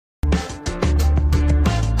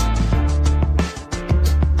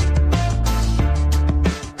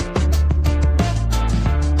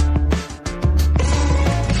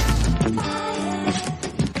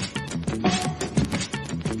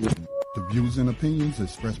and opinions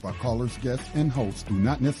expressed by callers, guests, and hosts do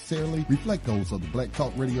not necessarily reflect those of the Black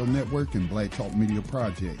Talk Radio Network and Black Talk Media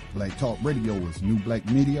Project. Black Talk Radio is new black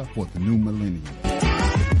media for the new millennium.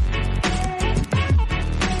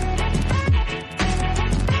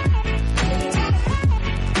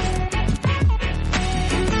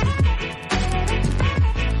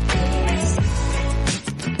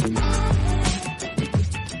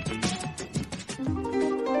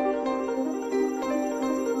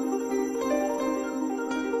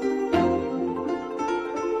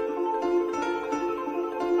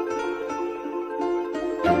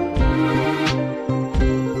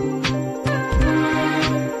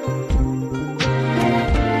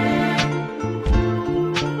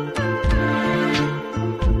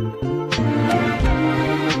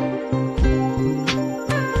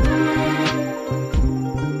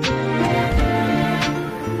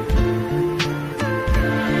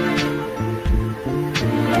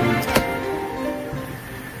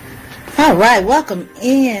 All right, welcome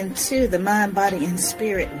into the Mind, Body, and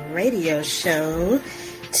Spirit radio show.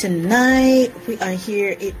 Tonight we are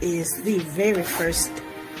here. It is the very first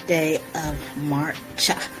day of March.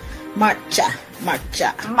 It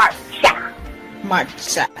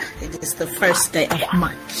is the first day of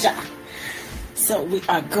March. So we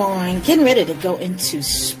are getting ready to go into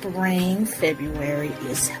spring. February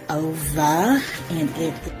is over, and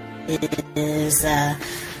it is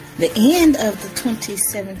the end of the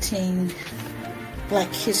 2017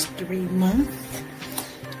 Black History Month.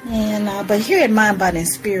 And but here at Mind, Body, and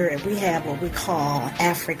Spirit, we have what we call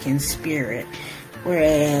African Spirit.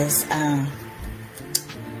 Whereas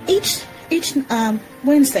each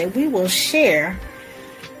Wednesday we will share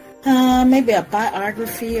maybe a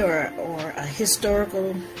biography or a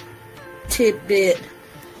historical tidbit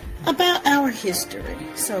about our history.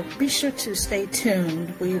 So be sure to stay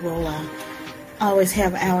tuned. We will always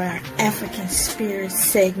have our African Spirit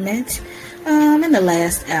segment in the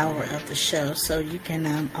last hour of the show. So you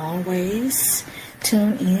can always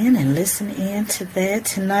tune in and listen in to that.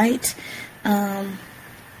 Tonight, we're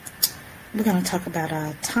going to talk about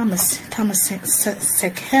Thomas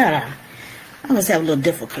Sankara. I always have a little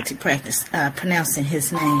difficulty pronouncing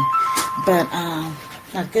his name. But,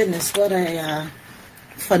 my goodness, what a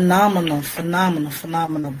phenomenal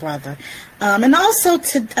brother. And also,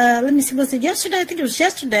 let me see, was it yesterday? I think it was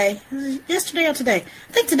yesterday. Yesterday or today?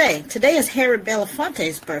 I think today. Today is Harry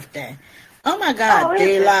Belafonte's birthday. Oh, my God.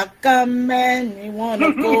 They like a man, you want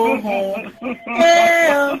to go home.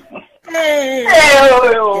 Hey,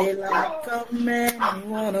 they like a man, you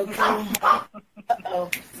want to go home. Uh-oh.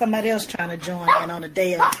 Somebody else trying to join in on the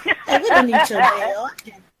day of. Hey, we don't need your day off.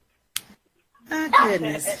 My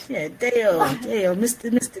goodness. Yeah, Dale,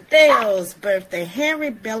 Mr. Dale's birthday, Harry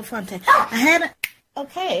Belafonte.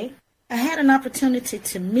 I had an opportunity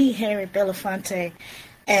to meet Harry Belafonte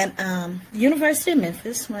at University of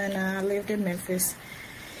Memphis when I lived in Memphis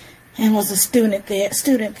and was a student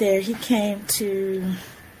there. He came to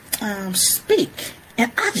speak,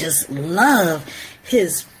 and I just love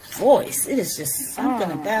his voice. It is just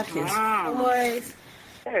something about his voice.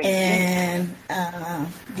 And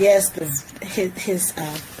yes, his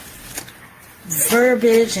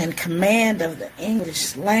verbiage and command of the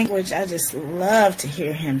English language, I just love to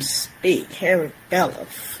hear him speak. Harry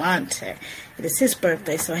Belafonte. It is his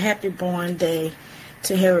birthday, so happy born day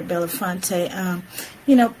to Harry Belafonte.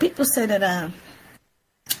 People say that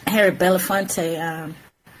Harry Belafonte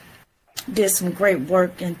did some great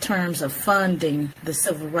work in terms of funding the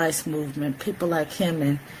civil rights movement. People like him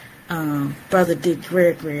and Brother Dick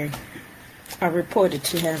Gregory are reported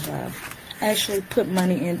to have actually put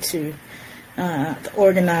money into the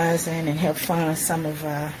organizing and help fund some of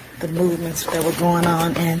the movements that were going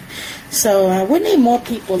on. And so we need more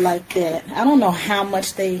people like that. I don't know how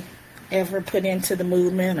much they ever put into the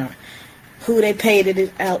movement or who they paid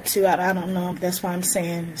it out to. I don't know. That's why I'm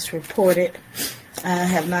saying it's reported. I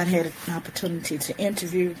have not had an opportunity to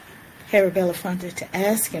interview Harry Belafonte to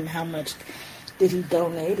ask him how much did he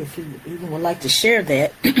donate, if he even would like to share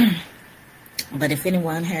that. But if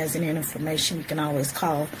anyone has any information, you can always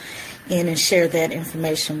call in and share that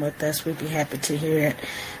information with us. We'd be happy to hear it.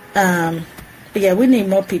 But yeah, we need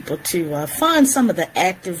more people to fund some of the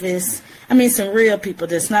activists. I mean, some real people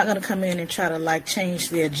that's not going to come in and try to change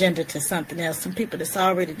the agenda to something else. Some people that's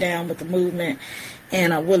already down with the movement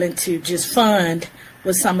and are willing to just fund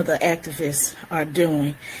what some of the activists are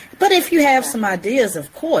doing. But if you have some ideas,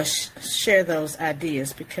 of course, share those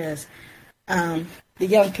ideas, because the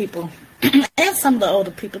young people and some of the older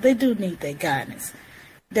people, they do need their guidance.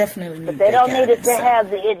 Definitely need their guidance. But they don't need it to have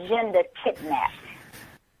the agenda kidnapped.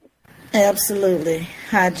 Absolutely.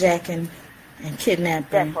 Hijacking and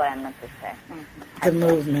kidnapping. That's what I meant to say. The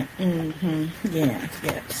movement. Yeah.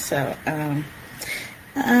 So,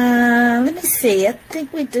 let me see. I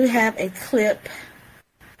think we do have a clip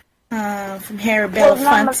from Harry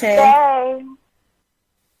Belafonte. Namaste.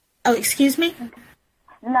 Oh, excuse me?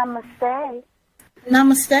 Namaste.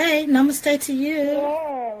 Namaste. Namaste to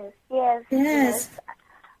you. Yes.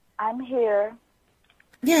 I'm here.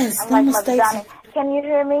 Yes, I'm namaste. Like can you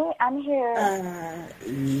hear me? I'm here.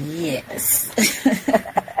 Yes.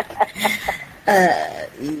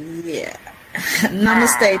 Yeah.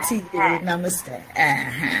 Namaste to you. Namaste.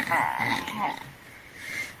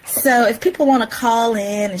 So if people want to call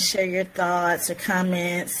in and share your thoughts or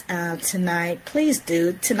comments tonight, please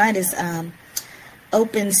do. Tonight is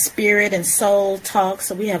Open Spirit and Soul Talk,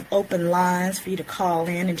 so we have open lines for you to call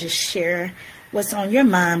in and just share what's on your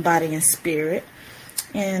mind, body, and spirit.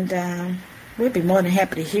 And we'd be more than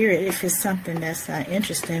happy to hear it if it's something that's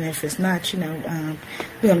interesting. If it's not, we're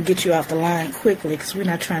going to get you off the line quickly because we're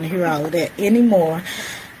not trying to hear all of that anymore.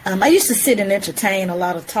 I used to sit and entertain a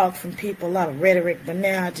lot of talk from people, a lot of rhetoric, but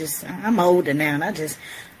now I'm older now, and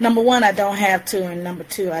number one, I don't have to, and number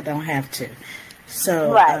two, I don't have to.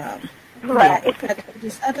 So, right.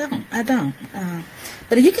 Yeah, I don't.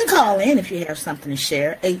 But you can call in if you have something to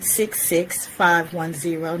share.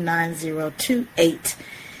 866-510-9028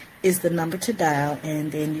 is the number to dial,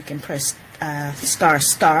 and then you can press **, and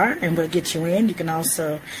we'll get you in. You can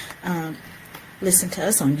also listen to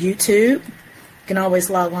us on YouTube. You can always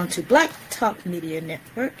log on to Black Talk Media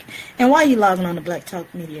Network. And while you're logging on to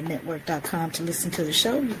blacktalkmedianetwork.com to listen to the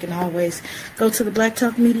show, you can always go to the Black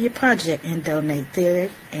Talk Media Project and donate there.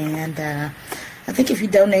 And I think if you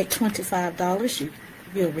donate $25,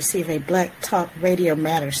 you'll receive a Black Talk Radio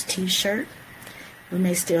Matters t-shirt. We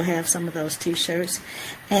may still have some of those t-shirts.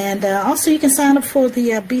 And also you can sign up for the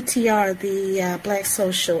BTR, the Black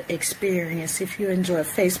Social Experience. If you enjoy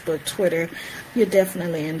Facebook, Twitter, you'll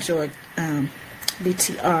definitely enjoy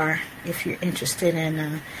BTR if you're interested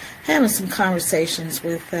in having some conversations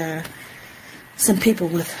with some people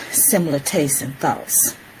with similar tastes and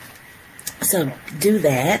thoughts. So do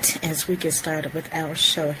that as we get started with our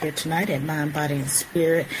show here tonight at Mind, Body, and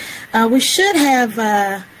Spirit. We should have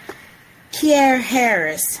Kiarre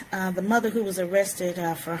Harris, the mother who was arrested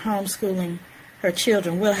for homeschooling her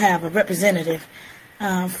children. We'll have a representative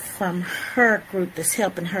from her group that's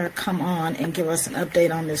helping her come on and give us an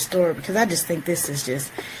update on this story, because I just think this is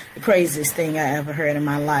just the craziest thing I ever heard in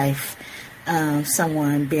my life,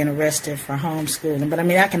 someone being arrested for homeschooling. But I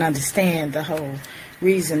mean, I can understand the whole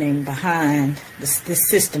reasoning behind this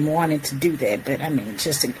system wanting to do that, but I mean,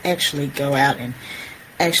 just to actually go out and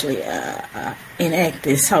actually enact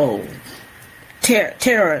this whole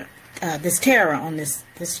terror on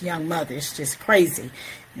this young mother is just crazy,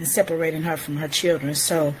 and separating her from her children.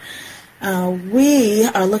 So we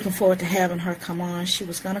are looking forward to having her come on. She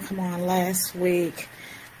was going to come on last week,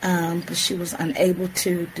 but she was unable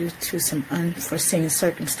to due to some unforeseen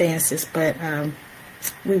circumstances, but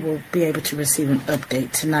we will be able to receive an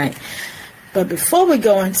update tonight. But before we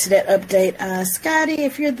go into that update, Scotty,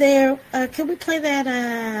 if you're there, can we play that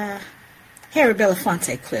Harry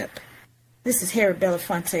Belafonte clip? This is Harry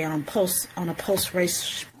Belafonte on a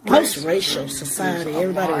post-racial society.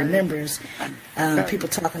 Everybody remembers people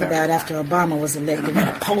talking about after Obama was elected,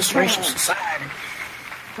 a post-racial society.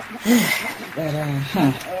 But,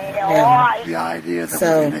 the idea that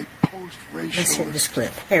so, we're in a post-racial let's hear this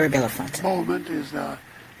clip. Harry Belafonte. moment is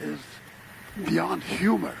beyond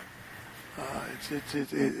humor.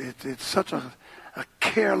 It's such a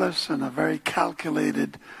careless and a very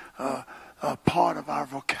calculated part of our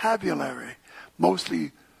vocabulary,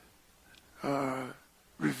 mostly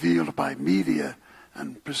revealed by media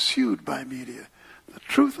and pursued by media. The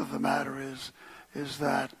truth of the matter is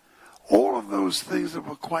that all of those things that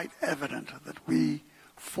were quite evident that we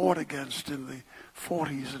fought against in the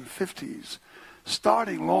 40s and 50s,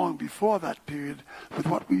 starting long before that period with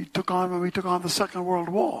what we took on when we took on the Second World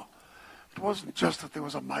War. It wasn't just that there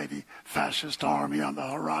was a mighty fascist army on the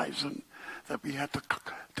horizon that we had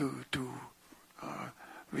to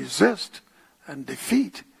resist and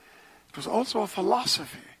defeat. It was also a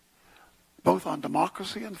philosophy, both on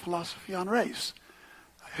democracy and philosophy on race.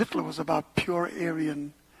 Hitler was about pure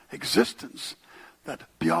Aryan existence, that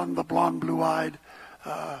beyond the blonde, blue-eyed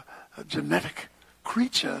genetic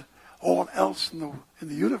creature, all else in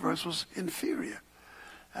the universe was inferior.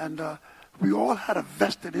 And we all had a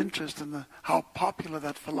vested interest in how popular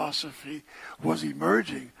that philosophy was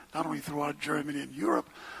emerging, not only throughout Germany and Europe,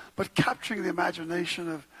 but capturing the imagination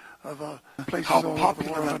of places how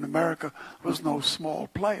popular that in America was no small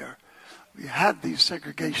player. We had these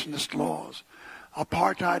segregationist laws.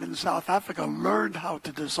 apartheid in South Africa learned how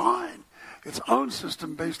to design its own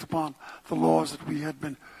system based upon the laws that we had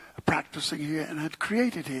been practicing here and had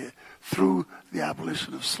created here through the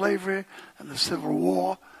abolition of slavery and the Civil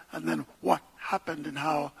War, and then what happened and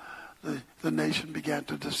how the nation began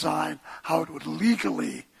to design how it would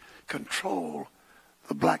legally control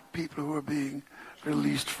the black people who were being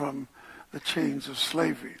released from the chains of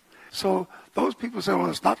slavery. So those people say, well,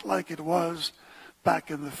 it's not like it was back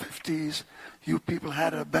in the 50s. You people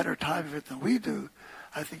had a better time of it than we do.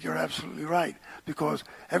 I think you're absolutely right, because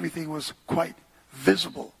everything was quite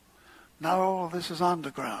visible. Now all of this is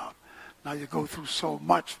underground. Now you go through so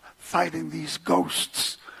much fighting these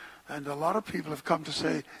ghosts. And a lot of people have come to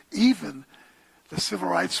say even the civil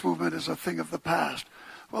rights movement is a thing of the past.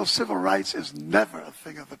 Well, civil rights is never a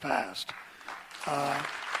thing of the past.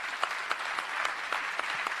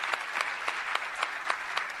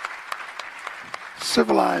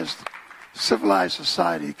 Civilized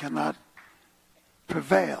society cannot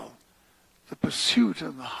prevail. The pursuit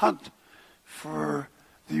and the hunt for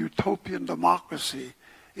the utopian democracy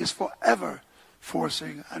is forever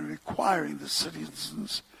forcing and requiring the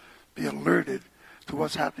citizens be alerted to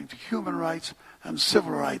what's happening to human rights and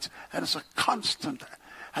civil rights. And it's a constant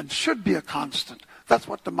and should be a constant. That's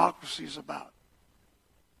what democracy is about.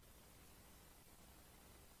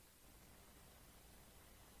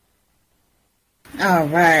 All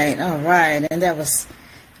right. And that was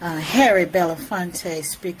Harry Belafonte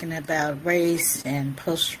speaking about race and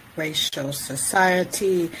post-racial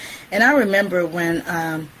society. And I remember when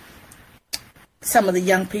some of the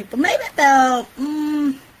young people, maybe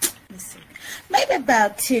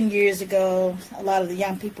about 10 years ago, a lot of the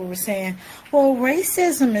young people were saying, well,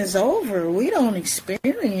 racism is over. We don't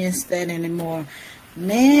experience that anymore.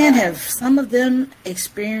 Man, have some of them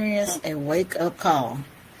experienced a wake-up call.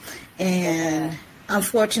 And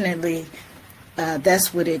unfortunately,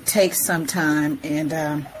 that's what it takes sometime.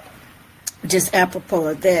 And just apropos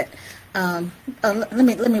of that,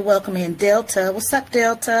 let me welcome in Delta. What's up,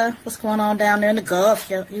 Delta? What's going on down there in the Gulf?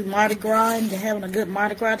 You Mardi Gras, and you're having a good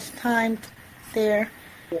Mardi Gras time there?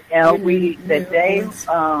 Yeah,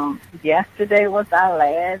 yesterday was our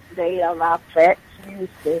last day of our Fat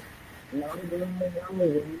Tuesday. We getting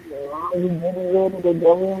ready to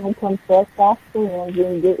go in and confess our sins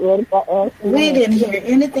and get ready for us. We didn't hear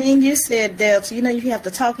anything you said, Delta. You know you have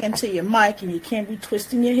to talk into your mic and you can't be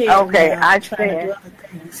twisting your head. Okay, I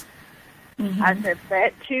said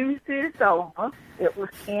Fat Tuesday is over. It was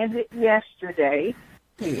ended yesterday.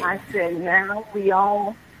 Yeah. I said now we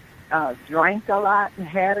all drank a lot and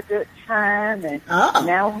had a good time, and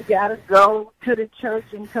now we got to go to the church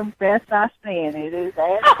and confess our sin. It is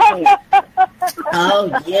Ask Oh,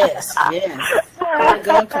 yes. Gotta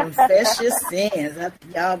go confess your sins.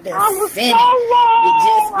 Y'all been sinning. You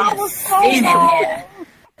just been sinning here.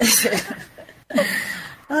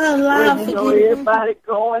 Everybody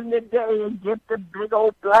going today and get the big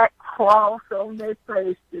old black cross on their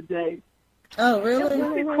face today. Oh,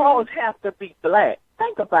 really? The cross have to be black.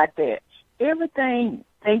 Think about that. Everything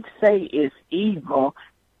they say is evil.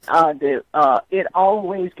 It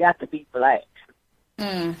always got to be black.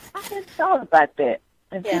 I just thought about that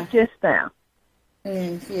until just now.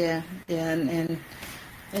 Yeah, and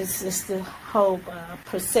it's just the whole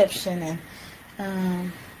perception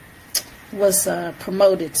and was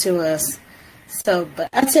promoted to us. So, but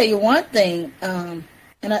I tell you one thing, and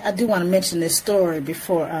I do want to mention this story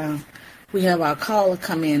before we have our caller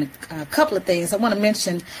come in. A couple of things. I want to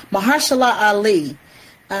mention Mahershala Ali,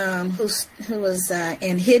 who was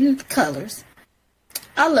in Hidden Colors.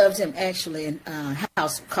 I loved him actually in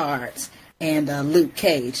House of Cards and Luke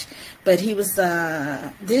Cage. But he was,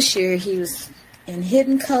 this year he was in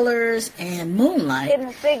Hidden Colors and Moonlight.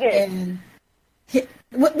 Hidden Figures. And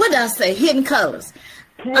what did I say? Hidden Colors.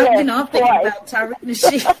 Yes, I'm thinking about Tariq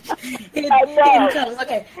Nasheed. Hidden Colors.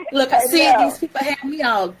 Okay, look, I see these people have me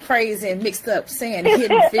all crazy and mixed up saying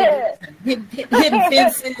hidden figures, and hidden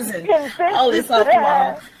fences, and all this off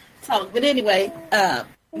long talk. But anyway,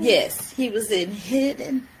 yes, he was in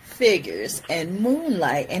Hidden Figures and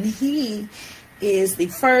Moonlight, and he is the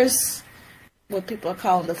first, what people are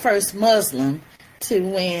calling the first Muslim to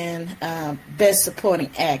win Best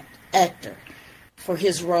Supporting Actor for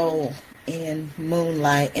his role in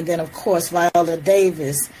Moonlight. And then, of course, Viola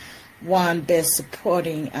Davis won Best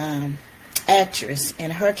Supporting Actress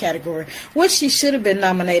in her category, which she should have been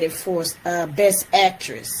nominated for Best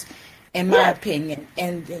Actress, in my opinion.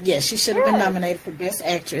 And, yes, she should have been nominated for Best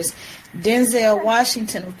Actress. Denzel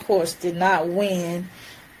Washington, of course, did not win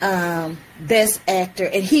Best Actor,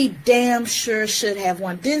 and he damn sure should have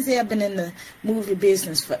won. Denzel been in the movie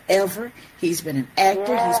business forever. He's been an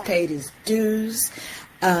actor. Yeah. He's paid his dues.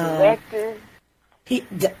 Director. He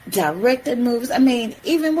directed movies. I mean,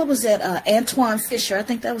 even what was that? Antoine Fisher. I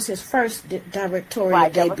think that was his first directorial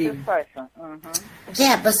debut. That was his first one. Mm-hmm.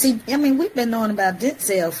 Yeah, but see, I mean, we've been knowing about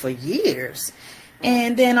Denzel for years,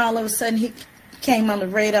 and then all of a sudden he came on the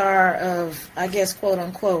radar of, I guess, quote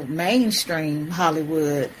unquote, mainstream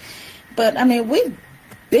Hollywood. But I mean, we've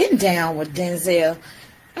been down with Denzel.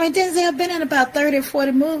 I mean, Denzel been in about 30 or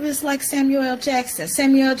 40 movies like Samuel L. Jackson.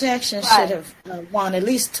 Samuel L. Jackson should have won at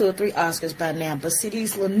least 2 or 3 Oscars by now. But see,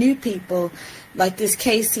 these little new people, like this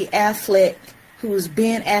Casey Affleck, who's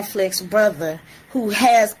Ben Affleck's brother, who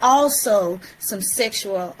has also some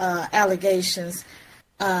sexual allegations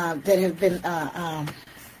that have been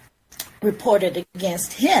reported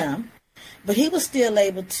against him, but he was still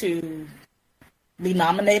able to be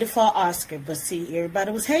nominated for an Oscar. But see,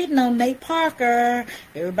 everybody was hating on Nate Parker.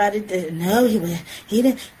 Everybody didn't know he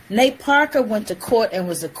didn't. Nate Parker went to court and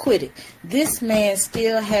was acquitted. This man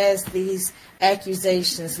still has these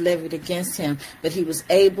accusations levied against him, but he was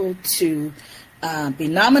able to be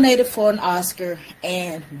nominated for an Oscar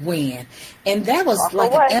and win. And that was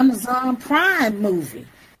like an Amazon Prime movie.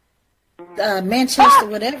 Manchester,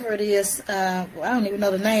 whatever it is, I don't even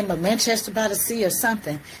know the name of Manchester by the Sea or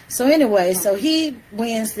something. So anyway, so he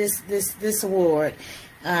wins this award,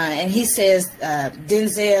 and he says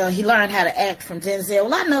Denzel, he learned how to act from Denzel.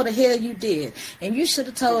 Well, I know the hell you did, and you should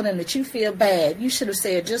have told him that you feel bad. You should have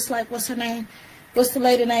said, just like, what's her name? What's the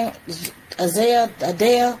lady name?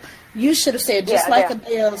 Adele. You should have said, just like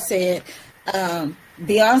Adele said,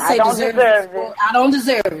 Beyonce deserves it. I don't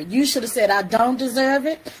deserve it. You should have said, I don't deserve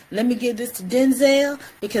it. Let me give this to Denzel,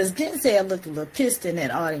 because Denzel looked a little pissed in that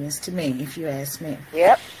audience to me, if you ask me.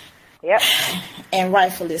 Yep. And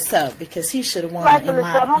rightfully so, because he should have won. Rightfully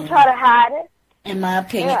so. Don't try to hide it. In my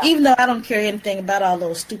opinion, even though I don't care anything about all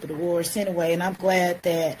those stupid awards anyway, and I'm glad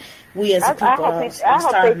that we as a people are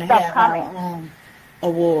starting to have our own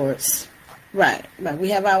awards. Right. We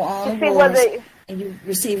have our own awards, and you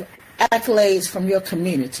receive accolades from your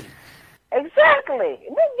community. Exactly.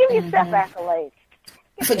 Give yourself accolades.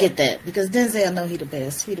 Forget that, because Denzel know he the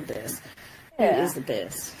best. He the best. Yeah. He is the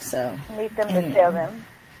best. So need them to tell them.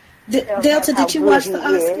 Delta, did you watch the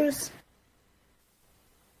Oscars?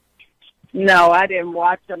 No, I didn't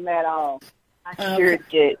watch them at all. I sure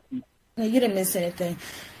did. No, you didn't miss anything.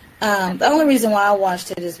 The only reason why I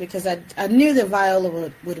watched it is because I knew that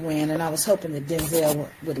Viola would win, and I was hoping that Denzel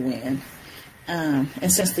would win. And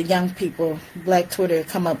since the young people, Black Twitter,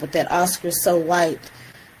 come up with that Oscar so white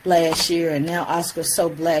last year, and now Oscar so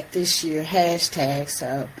black this year hashtag,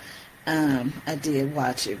 so I did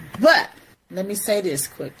watch it. But let me say this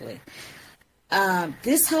quickly.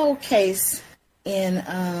 This whole case in,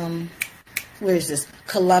 where is this?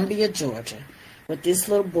 Columbia, Georgia, with this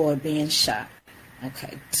little boy being shot.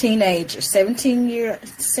 Okay, teenager, 17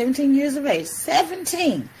 years of age,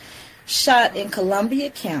 17, shot in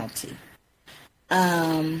Columbia County.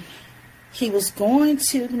 He was going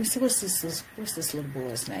to, let me see, what's this little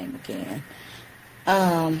boy's name again?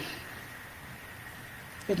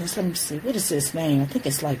 Goodness, let me see, what is his name? I think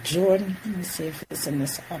it's like Jordan. Let me see if it's in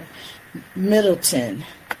this order. Middleton.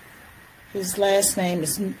 His last name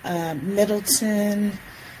is Middleton.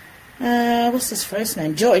 What's his first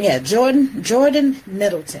name? Jordan. Yeah, Jordan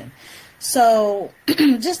Middleton. So,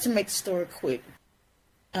 just to make the story quick,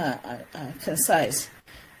 concise.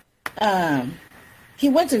 He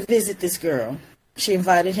went to visit this girl. She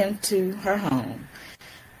invited him to her home.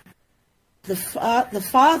 The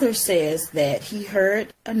father says that he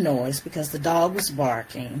heard a noise because the dog was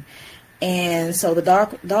barking. And so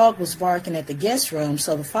the dog was barking at the guest room.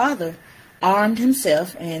 So the father armed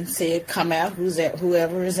himself and said, come out,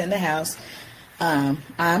 whoever is in the house. I'm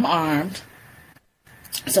armed.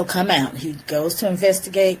 So come out. He goes to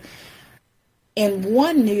investigate. In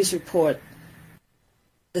one news report,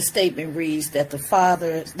 the statement reads that the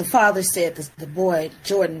father said that the boy,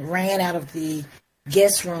 Jordan, ran out of the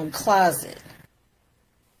guest room closet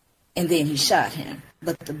and then he shot him.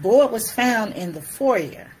 But the boy was found in the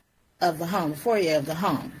foyer of the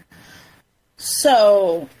home.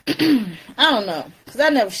 So, I don't know, because I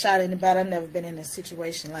never shot anybody. I've never been in a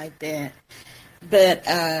situation like that. But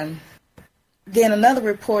then another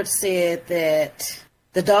report said that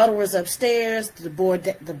the daughter was upstairs. The boy,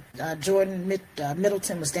 Jordan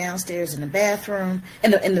Middleton, was downstairs in the bathroom,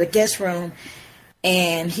 in the guest room,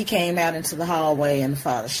 and he came out into the hallway, and the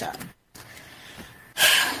father shot him.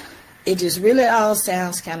 It just really all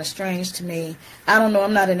sounds kind of strange to me. I don't know.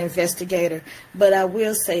 I'm not an investigator, but I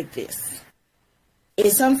will say this.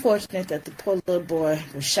 it's unfortunate that the poor little boy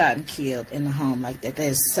was shot and killed in the home like that. That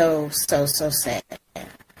is so, so, so sad.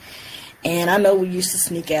 And I know we used to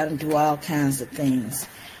sneak out and do all kinds of things.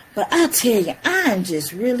 But I tell you, I'm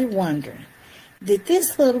just really wondering, did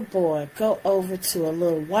this little boy go over to a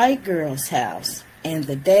little white girl's house and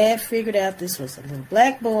the dad figured out this was a little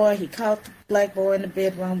black boy? He caught the black boy in the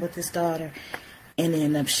bedroom with his daughter and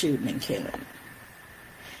ended up shooting and killing him.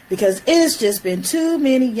 Because it's just been too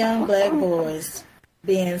many young black boys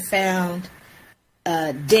being found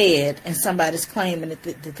dead, and somebody's claiming that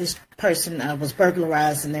this person was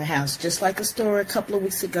burglarized in their house, just like a story a couple of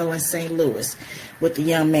weeks ago in St. Louis with the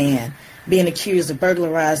young man being accused of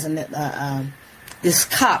burglarizing this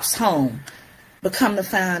cop's home. But come to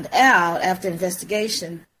find out, after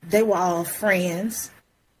investigation, they were all friends.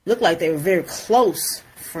 Looked like they were very close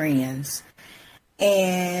friends.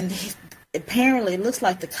 And apparently it looks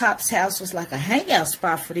like the cop's house was like a hangout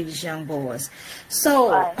spot for these young boys.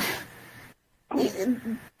 So... Right.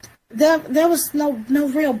 There was no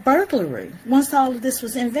real burglary. Once all of this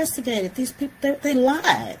was investigated, these people, they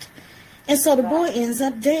lied. And so the boy ends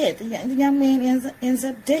up dead. The young man ends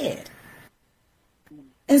up dead.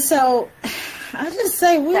 And so I just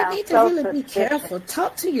say we need to really be careful.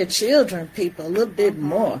 Talk to your children, people, a little bit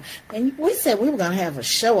more. And we said we were going to have a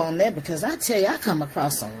show on that because I tell you, I come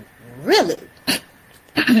across some really,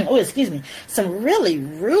 some really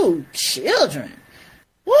rude children.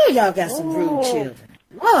 Woo, y'all got some rude children.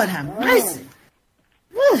 Lord have mercy.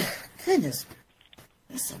 Woo, goodness.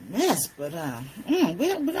 It's a mess, but we're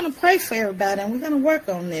going to pray for everybody, and we're going to work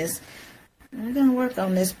on this.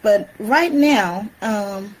 But right now,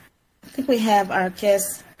 I think we have our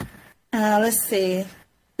guest. Let's see.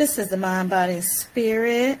 This is the Mind, Body, and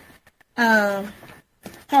Spirit. How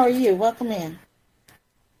are you? Welcome in.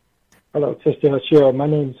 Hello, Sister Cheryl. My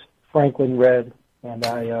name's Franklin Red, and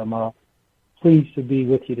I am pleased to be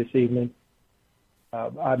with you this evening.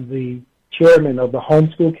 I'm the chairman of the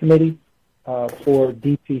Homeschool Committee for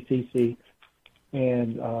DPCC,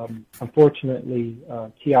 and unfortunately,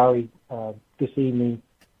 Kiarre this evening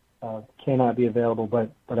cannot be available,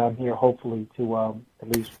 but I'm here hopefully to at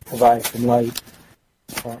least provide some light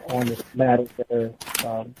on this matter that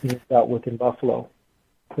are being dealt with in Buffalo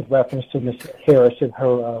with reference to Ms. Harris and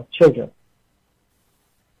her children.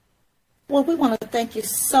 Well, we want to thank you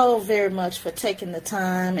so very much for taking the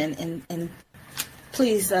time, and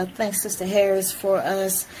please thank Sister Harris for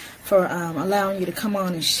allowing you to come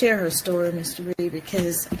on and share her story, Mr. Reed,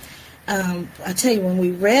 because I tell you, when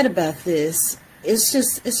we read about this, it's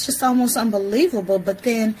just almost unbelievable, but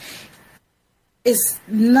then it's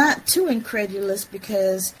not too incredulous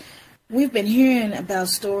because we've been hearing about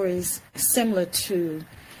stories similar to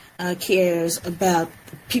Kiarre's about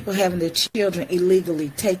people having their children illegally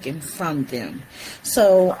taken from them.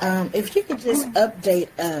 So if you could just update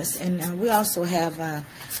us, and we also have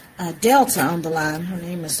Delta on the line. Her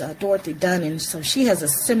name is Dorothy Dunning, so she has a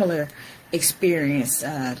similar experience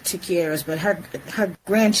to Kiarre's, but her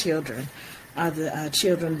grandchildren are the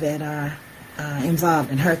children that are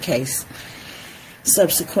involved in her case,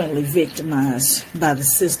 subsequently victimized by the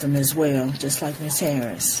system as well, just like Ms.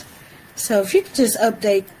 Harris. So if you could just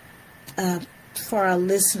update for our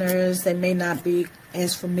listeners, they may not be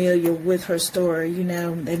as familiar with her story. You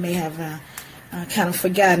know, they may have kind of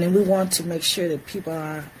forgotten, and we want to make sure that people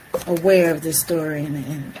are aware of this story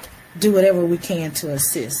and do whatever we can to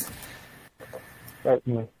assist.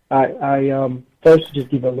 Certainly. I first just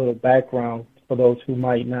give a little background for those who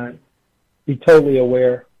might not be totally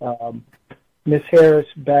aware. Ms. Harris,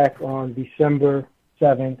 back on December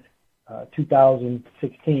 7th,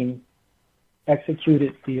 2016,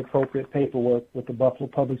 executed the appropriate paperwork with the Buffalo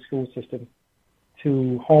Public School System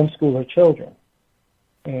to homeschool her children.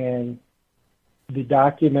 And the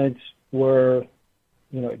documents were,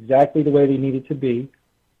 exactly the way they needed to be.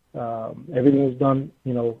 Everything was done,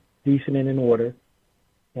 decent and in order.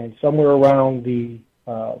 And somewhere around the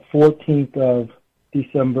 14th of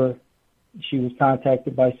December, she was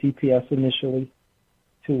contacted by CPS initially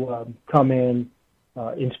to come in,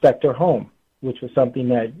 inspect her home, which was something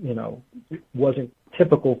that, wasn't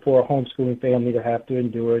typical for a homeschooling family to have to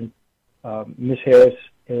endure. And Ms. Harris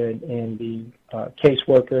and the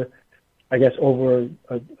caseworker, I guess over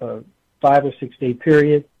a 5 or 6 day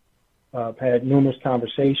period, had numerous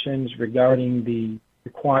conversations regarding the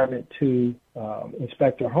requirement to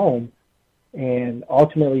inspect her home. And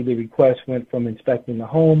ultimately the request went from inspecting the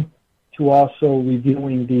home to also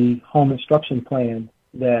reviewing the home instruction plan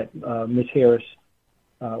that Ms. Harris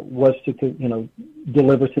was to,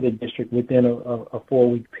 deliver to the district within a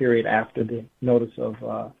 4-week period after the notice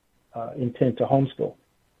of intent to homeschool.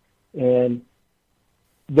 And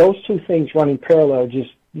those two things running parallel just,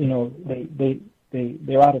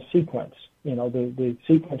 they're out of sequence. The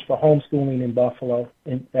sequence for homeschooling in Buffalo,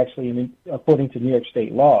 and actually according to New York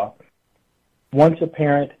State law, once a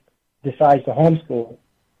parent decides to homeschool,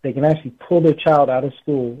 they can actually pull their child out of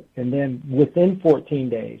school, and then within 14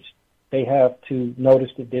 days, they have to notice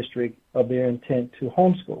the district of their intent to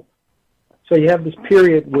homeschool. So you have this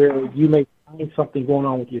period where you may find something going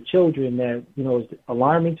on with your children that, is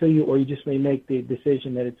alarming to you, or you just may make the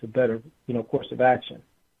decision that it's a better, course of action.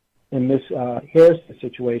 In Ms. Harris'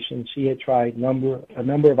 situation, she had tried a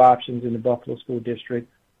number of options in the Buffalo School District.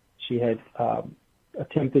 She had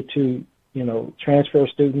attempted to, transfer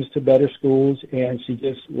students to better schools, and she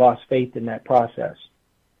just lost faith in that process.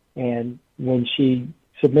 And when she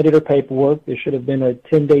submitted her paperwork, there should have been a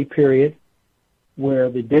 10-day period where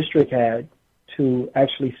the district had to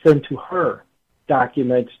actually send to her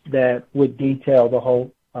documents that would detail the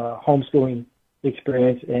whole homeschooling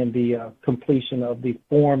experience and the completion of the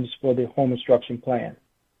forms for the home instruction plan.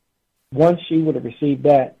 Once she would have received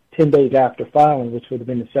that 10 days after filing, which would have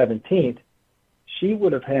been the 17th, she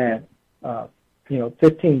would have had 4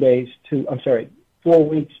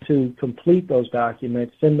 weeks to complete those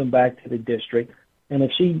documents, send them back to the district, and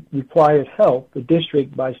if she required help, the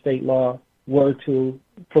district by state law were to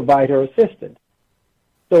provide her assistance.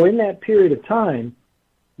 So in that period of time,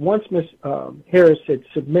 once Ms. Harris had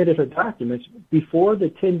submitted her documents, before the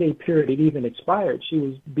 10-day period had even expired, she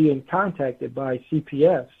was being contacted by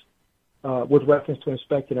CPS with reference to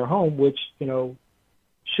inspecting her home, which,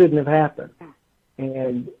 shouldn't have happened.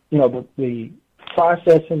 And, the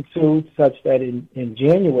process ensued such that in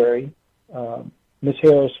January, Ms.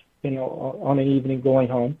 Harris, on an evening going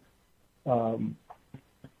home,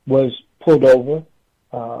 was pulled over.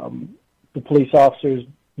 The police officers,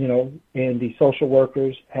 and the social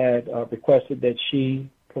workers had requested that she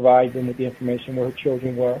provide them with the information where her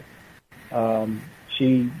children were.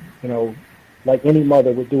 She, like any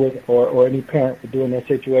mother would do it, or any parent would do in that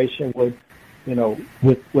situation, would,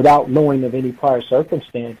 without knowing of any prior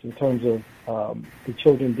circumstance in terms of the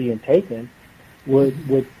children being taken,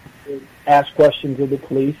 would ask questions of the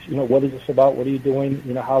police. What is this about? What are you doing?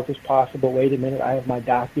 How is this possible? Wait a minute, I have my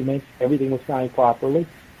documents. Everything was signed properly.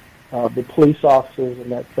 The police officers in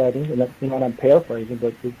that setting, and I'm paraphrasing,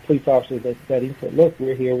 but the police officers in that setting said, look,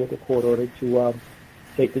 we're here with a court order to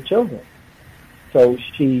take the children. So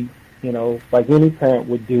she, like any parent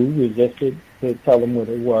would do, resisted to tell them where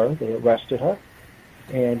they were. They arrested her.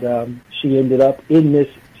 And she ended up in this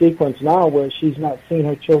sequence now where she's not seen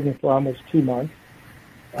her children for almost 2 months.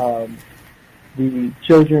 The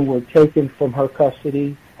children were taken from her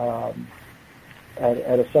custody at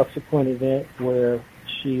a subsequent event where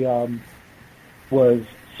she was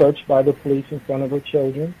searched by the police in front of her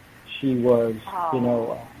children. She was,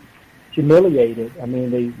 humiliated. I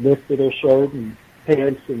mean, they lifted her shirt and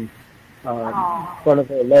pants in front of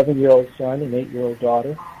her 11-year-old son and 8-year-old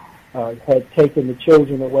daughter, had taken the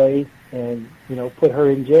children away and, put her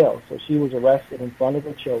in jail. So she was arrested in front of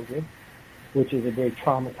her children, which is a very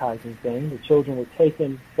traumatizing thing. The children were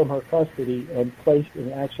taken from her custody and placed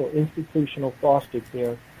in an actual institutional foster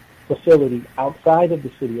care facility outside of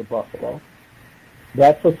the city of Buffalo.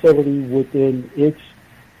 That facility, within its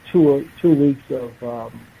 2 weeks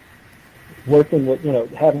of working with,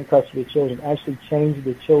 having custody of children, actually changed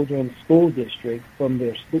the children's school district from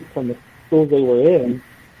the school they were in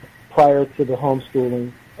prior to the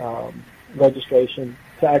homeschooling registration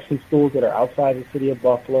to actually schools that are outside the city of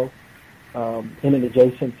Buffalo in an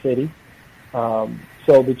adjacent city.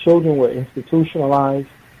 So the children were institutionalized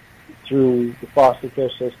through the foster care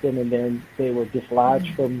system, and then they were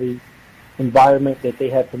dislodged from the environment that they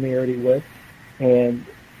had familiarity with, and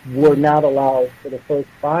were not allowed for the first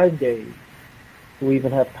 5 days to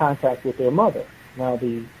even have contact with their mother. Now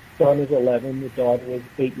the son is 11, the daughter is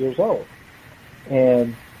 8 years old.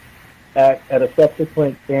 And at a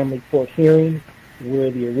subsequent family court hearing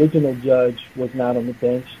where the original judge was not on the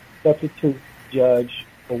bench, substitute judge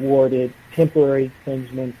awarded temporary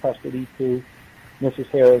kinsman custody to Mrs.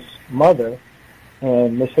 Harris' mother,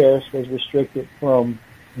 and Ms. Harris was restricted from,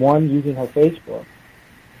 1, using her Facebook,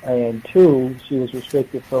 and 2, she was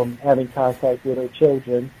restricted from having contact with her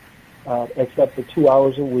children except for 2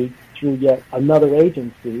 hours a week through yet another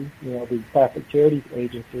agency, the Catholic Charities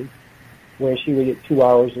Agency, where she would get 2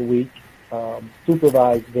 hours a week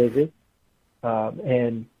supervised visit.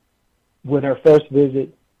 And when her first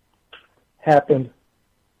visit happened,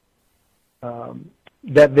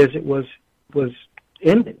 that visit was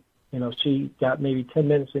ended. She got maybe 10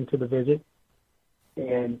 minutes into the visit,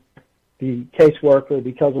 and the caseworker,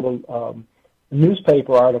 because of a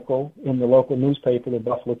newspaper article in the local newspaper, the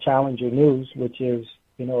Buffalo Challenger News, which is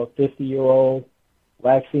a 50-year-old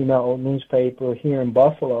black female-owned newspaper here in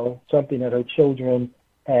Buffalo, something that her children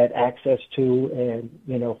had access to and,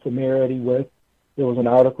 familiarity with. There was an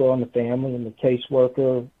article on the family, and the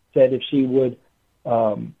caseworker said if she would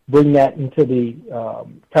bring that into the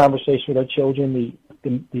conversation with her children,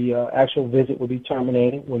 the actual visit would be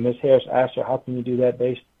terminated. When Ms. Harris asked her, how can you do that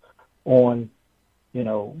based on,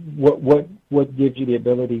 what gives you the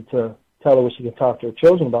ability to tell her what she can talk to her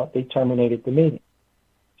children about, they terminated the meeting.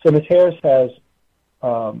 So Ms. Harris has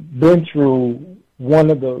been through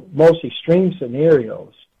one of the most extreme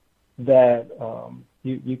scenarios that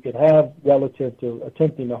you could have relative to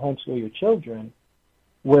attempting to homeschool your children,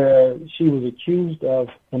 where she was accused of,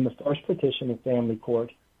 in the first petition of family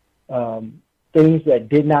court, things that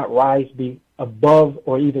did not rise above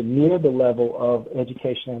or even near the level of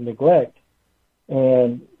educational neglect.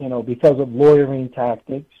 And, because of lawyering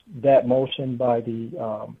tactics, that motion by the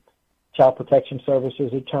Child Protection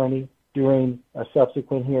Services attorney during a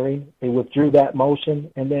subsequent hearing, they withdrew that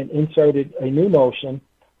motion and then inserted a new motion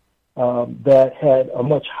that had a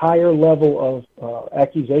much higher level of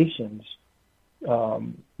accusations,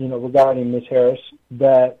 regarding Ms. Harris,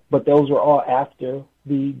 but those were all after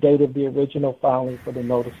the date of the original filing for the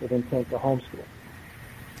notice of intent to homeschool.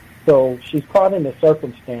 So she's caught in a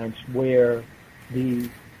circumstance where the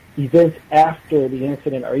events after the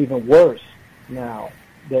incident are even worse now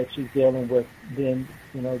that she's dealing with than,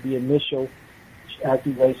 the initial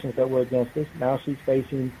accusations that were against us. Now she's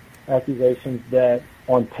facing accusations that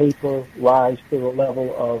on paper rise to the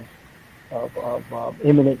level of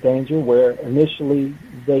imminent danger, where initially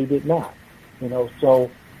they did not.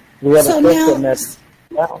 So we have a system that's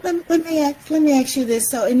out. Let me ask you this.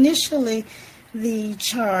 So initially, the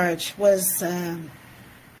charge was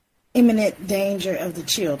imminent danger of the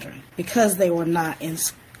children because they were not in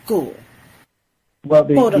school. Well,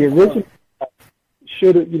 the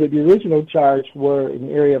original charge were in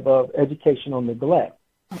the area of educational neglect.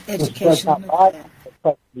 Educational neglect.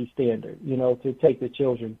 Custody standard, to take the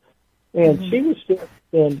children. And she was still,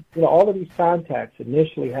 and all of these contacts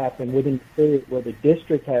initially happened within the period where the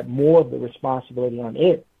district had more of the responsibility on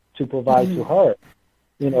it to provide to her.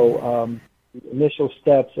 The initial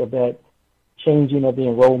steps of that changing of the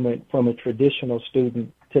enrollment from a traditional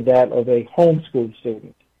student to that of a homeschool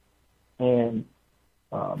student. And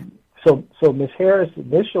so Ms. Harris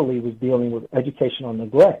initially was dealing with educational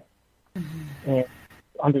neglect. And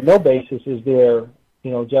under no basis is there,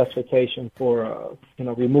 justification for,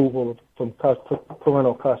 removal from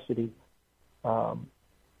parental custody.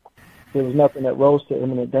 There was nothing that rose to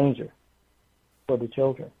imminent danger for the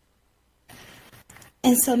children.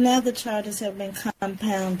 And so now the charges have been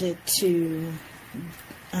compounded to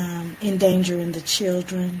endangering the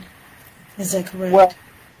children. Is that correct?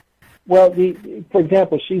 Well, for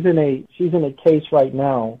example, she's in a case right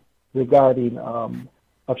now regarding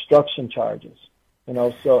obstruction charges.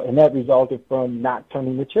 So and that resulted from not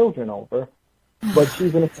turning the children over, but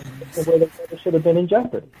she's in a situation where they should have been in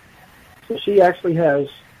jeopardy. So she actually has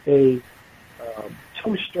a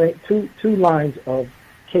two lines of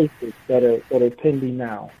cases that are pending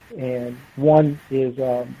now, and one is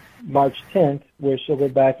March 10th, where she'll go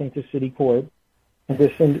back into city court and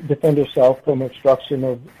defend herself from obstruction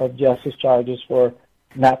of justice charges for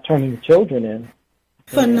not turning the children in.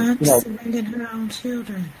 For not surrendering her own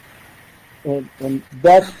children. And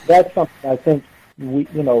that's something I think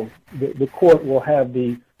the court will have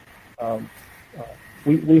the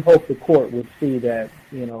we hope the court would see that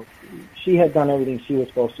she had done everything she was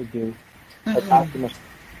supposed to do. Her documents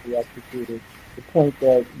be executed. The point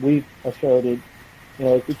that we've asserted,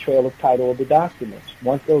 is the trail of title of the documents.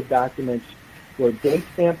 Once those documents were date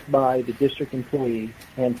stamped by the district employee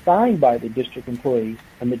and signed by the district employee,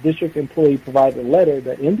 and the district employee provided a letter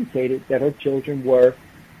that indicated that her children were,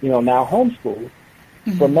 now homeschooled.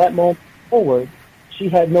 From that moment forward, she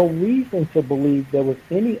had no reason to believe there was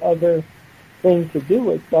any other thing to do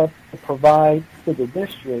except to provide to the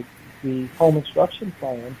district the home instruction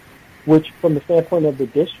plan, which from the standpoint of the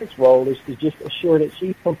district's role is to just assure that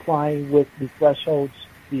she's complying with the thresholds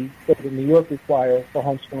the state of New York require for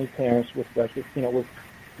homeschooling parents with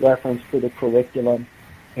reference to the curriculum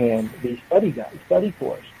and the study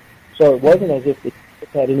course. So it wasn't as if they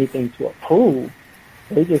had anything to approve.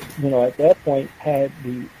 They just, at that point had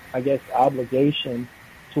the, obligation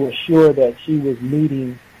to assure that she was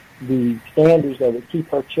meeting the standards that would keep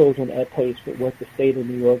her children at pace with what the state of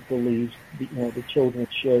New York believes the children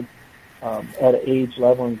should, at an age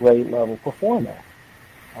level and grade level, perform at.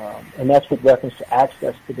 And that's with reference to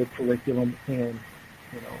access to the curriculum and,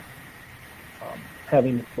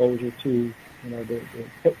 having exposure to, the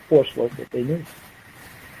coursework that they need.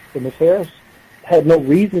 So Ms. Harris had no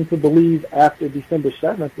reason to believe after December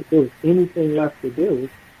 7th that there was anything left to do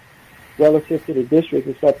relative to the district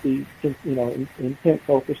except the, intent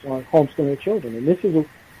focused on homeschooling children. And this is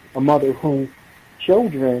a mother whose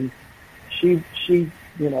children, she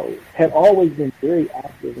had always been very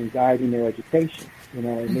active in guiding their education.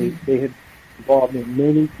 And they had involved in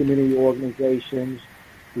many community organizations,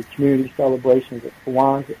 the community celebrations of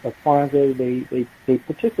Kwanzaa. They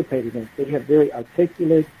participated in. They have very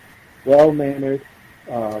articulate, well-mannered,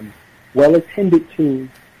 well-attended to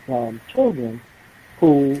children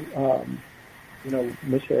who,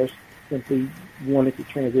 Ms. Harris simply wanted to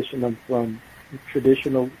transition them from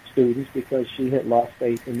traditional students because she had lost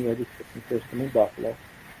faith in the education system in Buffalo,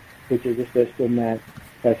 which is a system that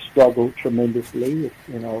has struggled tremendously.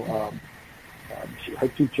 Her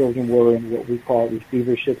two children were in what we call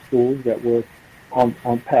receivership schools that were on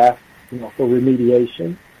path, for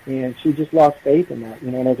remediation, and she just lost faith in that.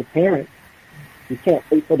 And as a parent, you can't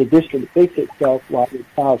wait for the district to fix itself while your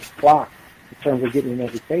child's clock in terms of getting an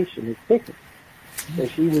education is ticking. So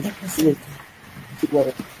she was what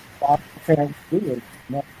a parent doing,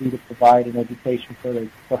 not be to provide an education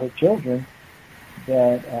for her children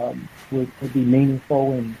that would be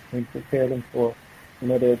meaningful and prepare them for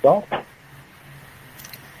their adulthood.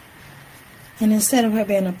 And instead of her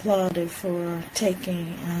being applauded for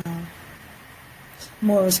taking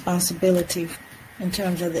more responsibility in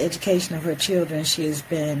terms of the education of her children, she has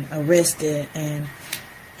been arrested and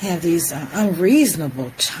have these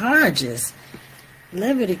unreasonable charges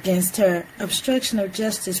levied against her, obstruction of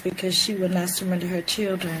justice because she would not surrender her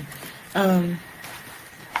children.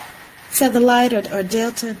 Featherlight or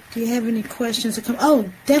Delta, do you have any questions? Oh,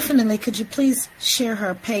 definitely. Could you please share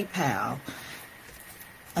her PayPal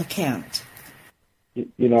account? Let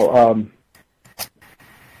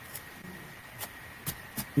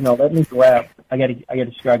me grab. I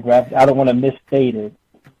gotta grab. I don't want to misstate it.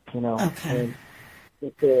 Okay. And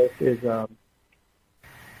there's a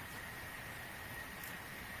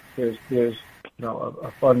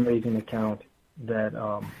fundraising account that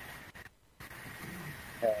I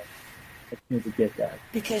need to get that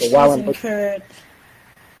because she's incurred.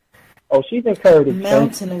 She's incurred a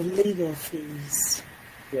mountain of legal fees.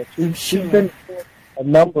 Yeah, she's been a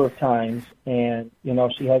number of times, and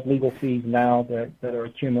she has legal fees now that are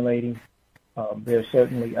accumulating. There are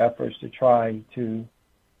certainly efforts to try to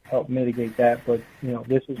help mitigate that, but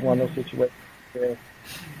this is one of those situations where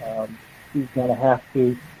she's going to have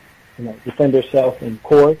to defend herself in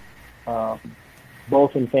court,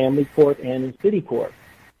 both in family court and in city court.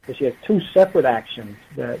 So she has two separate actions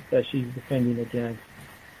that she's defending against,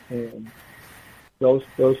 and those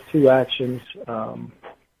two actions.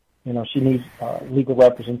 She needs legal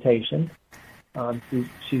representation.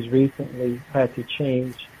 She's recently had to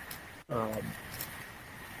change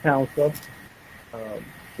counsel.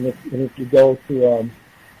 And if you go to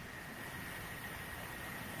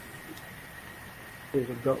here's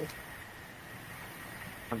a go.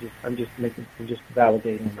 I'm just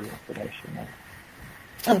validating the information now.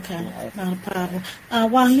 Okay, not a problem.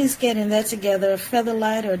 While he's getting that together,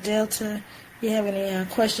 Featherlight or Delta, you have any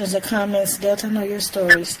questions or comments? Delta, I know your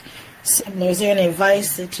story's similar. Is there any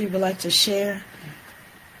advice that you would like to share?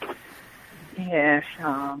 Yes,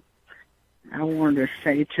 I wanted to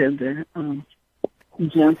say to the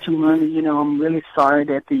gentleman, I'm really sorry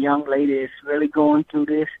that the young lady is really going through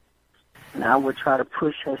this. And I would try to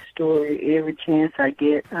push her story every chance I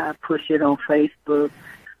get. I push it on Facebook.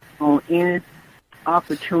 On any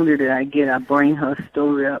opportunity I get, I bring her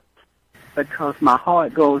story up because my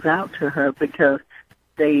heart goes out to her because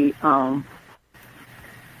their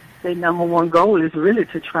number one goal is really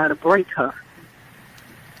to try to break her.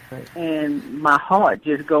 Right. And my heart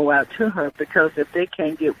just go out to her because if they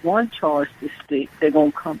can't get one charge to stick, they're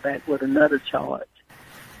going to come back with another charge.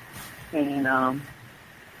 And,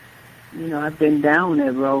 I've been down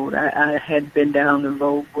that road. I had been down the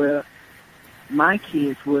road where my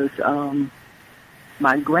kids was,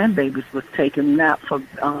 my grandbabies was taken not for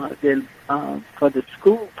the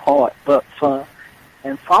school part, but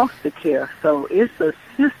in foster care. So it's a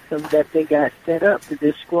system that they got set up to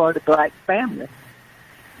destroy the black family.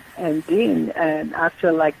 And I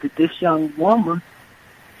feel like that this young woman,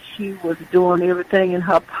 she was doing everything in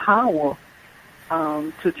her power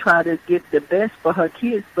to try to get the best for her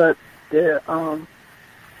kids, but they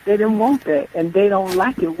didn't want that, and they don't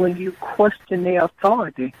like it when you question their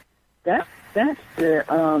authority. That's the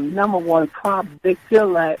number one problem. They feel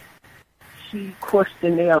like she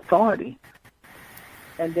questioned their authority,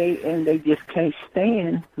 and they just can't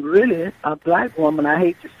stand really a black woman. I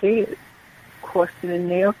hate to say it, questioning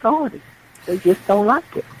their authority. They just don't like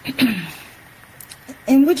it.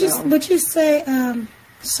 And would you say,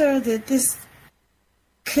 sir, that this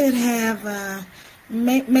could have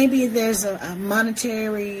maybe there's a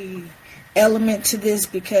monetary element to this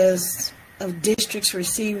because of districts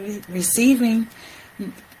receiving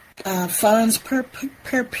funds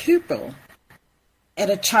per pupil at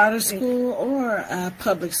a charter school or a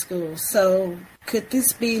public school? So could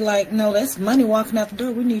this be like, no, that's money walking out the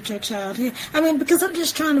door, we need your child here? I mean, because I'm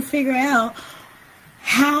just trying to figure out,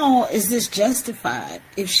 how is this justified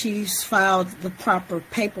if she's filed the proper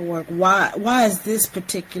paperwork? Why is this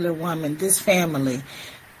particular woman, this family,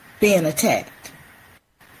 being attacked?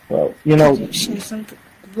 Well, you know, could you share some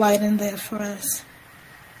light in that for us?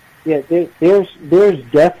 Yeah, there's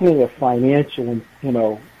definitely a financial, you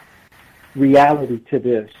know, reality to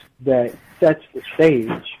this that sets the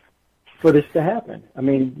stage for this to happen. I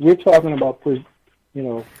mean, we're talking about, you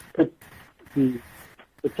know, the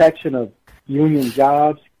protection of union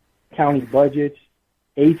jobs, county budgets,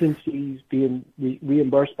 agencies being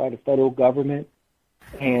reimbursed by the federal government.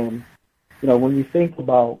 And, you know, when you think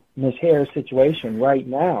about Ms. Harris' situation right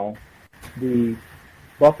now, the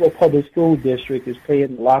Buffalo Public School District is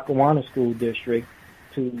paying the Lackawanna School District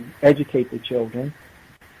to educate the children.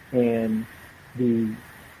 And the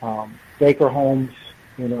Baker Homes,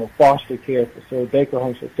 you know, foster care facility, Baker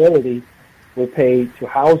Homes facility, were paid to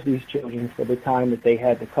house these children for the time that they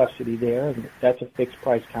had the custody there, and that's a fixed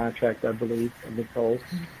price contract, I believe, I've been told.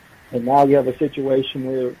 And now you have a situation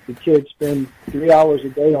where the kids spend 3 hours a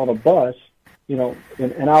day on a bus, you know,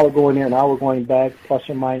 an hour going in, an hour going back, plus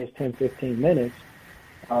or minus 10, 15 minutes,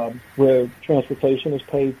 where transportation is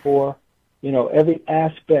paid for. You know, every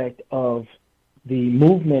aspect of the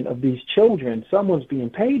movement of these children, someone's being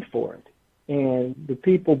paid for it. And the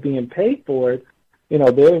people being paid for it, you know,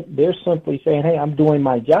 they're simply saying, hey, I'm doing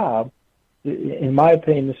my job. In my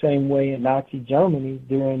opinion, the same way in Nazi Germany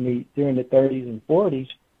during the 30s and 40s,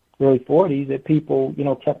 early 40s, that people, you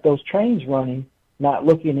know, kept those trains running, not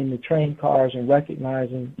looking in the train cars and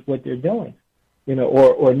recognizing what they're doing, you know,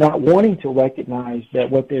 or not wanting to recognize that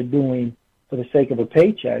what they're doing for the sake of a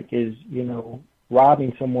paycheck is, you know,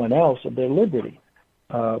 robbing someone else of their liberty.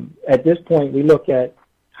 At this point, we look at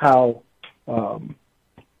how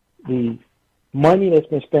the money that's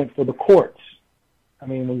been spent for the courts. I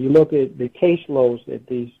mean, when you look at the caseloads that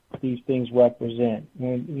these things represent,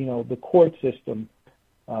 when, you know, the court system,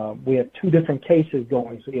 we have two different cases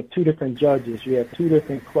going. So you have two different judges, you have two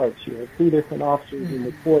different clerks, you have two different officers in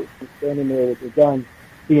the court standing there with the guns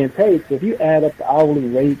being paid. So if you add up the hourly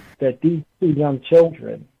rate that these two young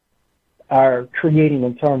children are creating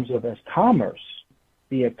in terms of as commerce,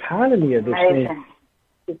 the economy of this thing,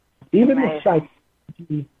 even the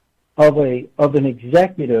psychology of an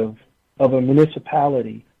executive of a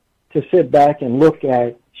municipality to sit back and look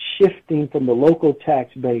at shifting from the local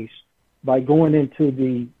tax base by going into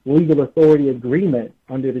the legal authority agreement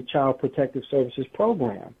under the Child Protective Services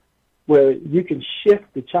Program, where you can shift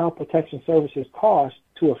the Child Protection Services cost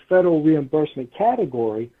to a federal reimbursement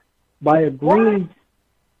category by agreeing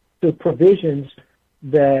to provisions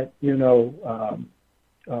that, you know,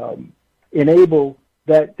 enable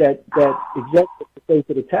that executive to say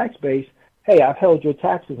to the tax base, hey, I've held your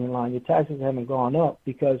taxes in line. Your taxes haven't gone up,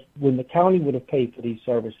 because when the county would have paid for these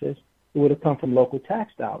services, it would have come from local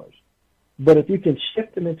tax dollars. But if you can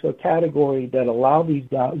shift them into a category that allow these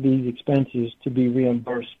expenses to be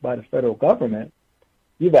reimbursed by the federal government,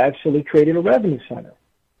 you've actually created a revenue center.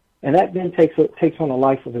 And that then takes on a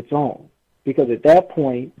life of its own, because at that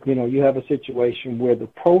point, you know, you have a situation where the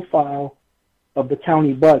profile of the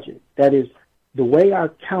county budget, that is, the way our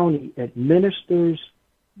county administers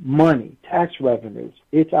money, tax revenues,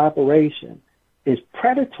 its operation, is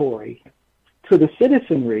predatory to the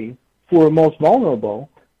citizenry who are most vulnerable,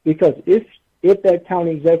 because if that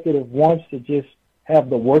county executive wants to just have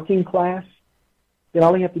the working class, then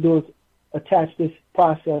all you have to do is attach this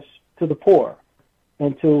process to the poor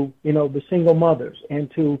and to, you know, the single mothers and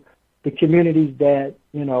to the communities that,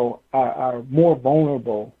 you know, are more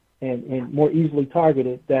vulnerable and more easily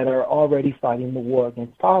targeted, that are already fighting the war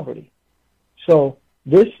against poverty. So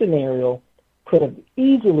this scenario could have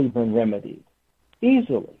easily been remedied,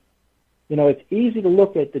 easily. You know, it's easy to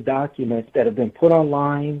look at the documents that have been put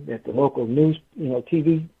online, that the local news, you know,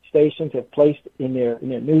 TV stations have placed in their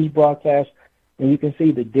news broadcast, and you can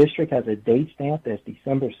see the district has a date stamp that's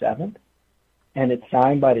December 7th, and it's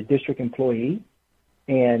signed by the district employee,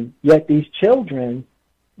 and yet these children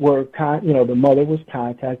were, the mother was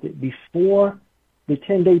contacted before the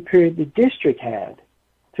 10-day period the district had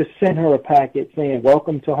to send her a packet saying,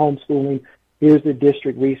 welcome to homeschooling, here's the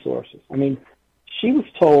district resources. I mean, she was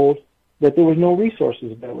told that there was no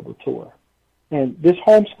resources available to her. And this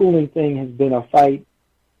homeschooling thing has been a fight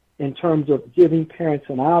in terms of giving parents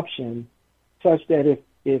an option such that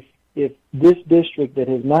if this district that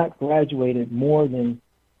has not graduated more than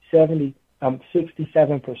 67%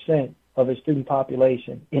 of its student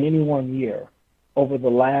population in any one year over the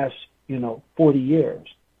last 40 years,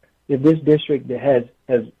 if this district that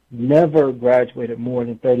has never graduated more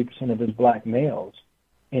than 30% of its black males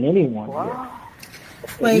in any one year.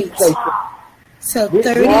 Wait, so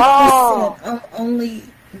 30% only,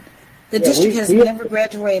 the district has never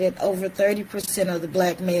graduated over 30% of the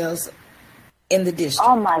black males in the district.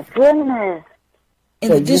 Oh, my goodness.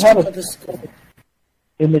 In the district of the school.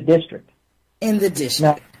 In the district. In the district.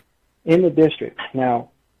 Now, in the district. Now,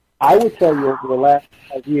 I would tell you over the last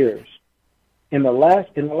 5 years, in the last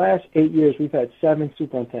 8 years, we've had 7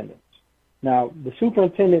 superintendents. Now, the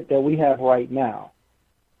superintendent that we have right now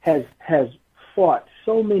has fought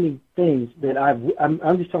so many things that I'm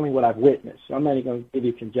just telling you what I've witnessed. So I'm not even going to give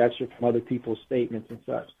you conjecture from other people's statements and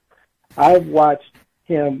such. I've watched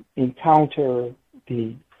him encounter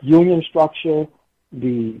the union structure,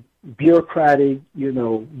 the bureaucratic,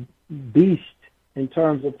 beast in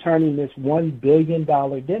terms of turning this $1 billion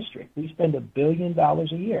district. We spend $1 billion a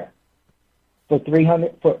year for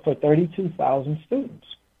 32,000 students.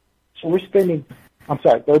 So we're spending,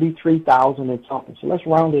 33,000 and something. So let's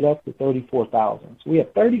round it up to 34,000. So we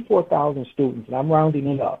have 34,000 students, and I'm rounding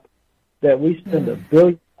it up, that we spend $1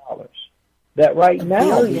 billion. That right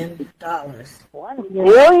now. $1 billion. $1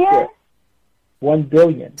 billion? $1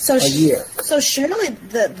 billion a year. So surely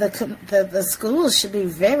the schools should be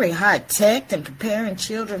very high tech and preparing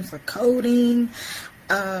children for coding,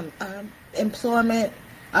 employment,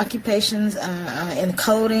 occupations in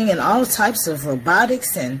coding, and all types of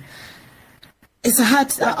robotics, and it's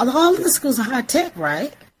all of the schools are high tech,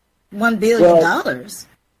 right? $1 billion.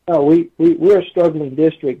 No, we're a struggling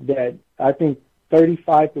district that I think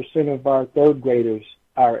 35% of our third graders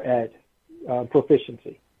are at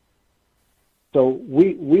proficiency. So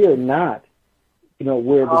we are not,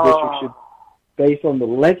 where the district should, based on the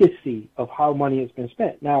legacy of how money has been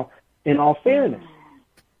spent. Now, in all fairness,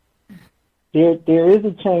 there is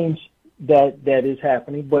a change that is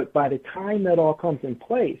happening, but by the time that all comes in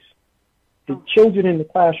place, the children in the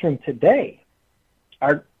classroom today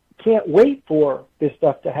can't wait for this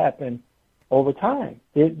stuff to happen over time.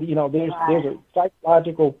 There's a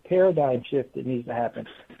psychological paradigm shift that needs to happen.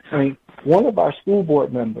 I mean, one of our school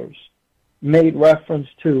board members made reference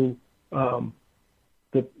to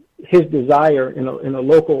his desire in a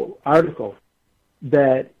local article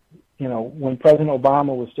that, when President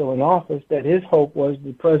Obama was still in office, that his hope was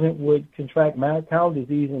the president would contract mad cow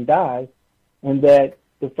disease and die, and that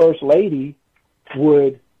the First Lady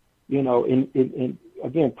would, in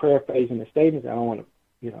again, paraphrasing the statements, I don't want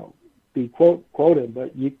to, be quoted,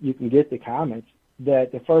 but you can get the comments,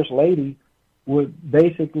 that the First Lady would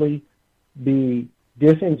basically be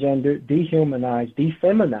disengendered, dehumanized,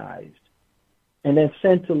 defeminized, and then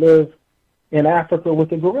sent to live in Africa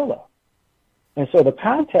with a gorilla. And so the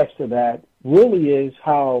context of that really is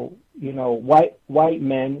how, white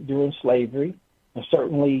men during slavery, and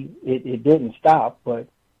certainly it didn't stop, but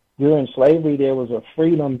during slavery there was a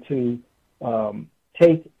freedom to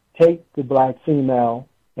take the black female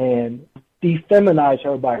and defeminize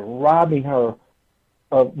her by robbing her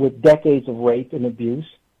with decades of rape and abuse,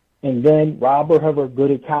 and then rob her of her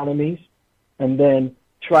good economies, and then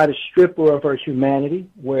try to strip her of her humanity,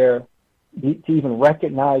 where to even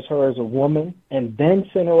recognize her as a woman, and then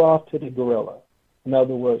send her off to the gorilla. In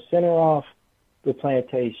other words, send her off the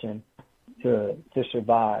plantation to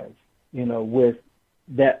survive, with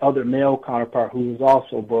that other male counterpart who was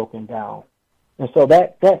also broken down. And so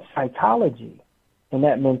that psychology and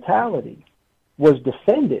that mentality was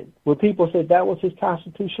defended, where people said that was his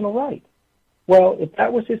constitutional right. Well, if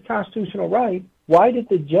that was his constitutional right, why did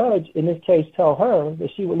the judge in this case tell her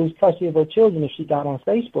that she would lose custody of her children if she got on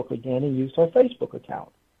Facebook again and used her Facebook account?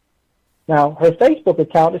 Now, her Facebook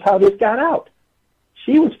account is how this got out.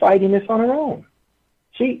 She was fighting this on her own.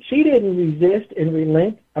 She didn't resist and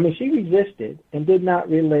relent. I mean, she resisted and did not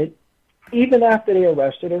relent even after they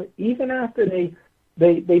arrested her, even after they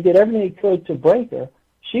did everything they could to break her.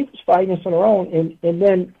 She was fighting this on her own. And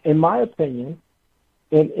then, in my opinion,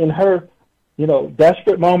 in her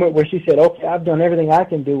desperate moment where she said, okay, I've done everything I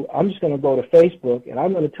can do, I'm just going to go to Facebook and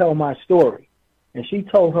I'm going to tell my story. And she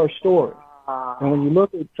told her story. And when you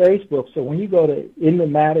look at Facebook, so when you go to In the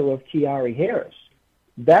Matter of Kiarre Harris,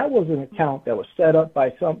 that was an account that was set up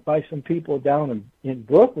by some people down in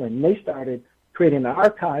Brooklyn. And they started creating an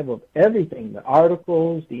archive of everything, the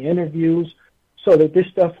articles, the interviews, so that this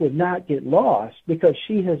stuff would not get lost, because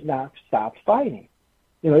she has not stopped fighting.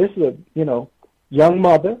 This is a young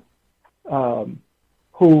mother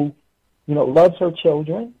who, loves her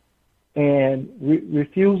children and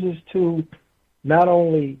refuses to not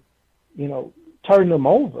only, turn them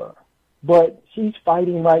over, but she's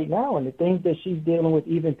fighting right now. And the things that she's dealing with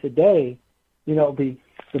even today, the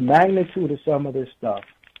magnitude of some of this stuff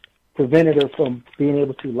prevented her from being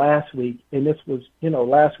able to last week. And this was,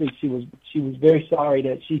 last week she was very sorry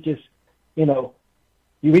that she just, you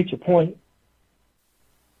reach a point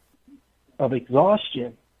of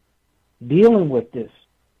exhaustion dealing with this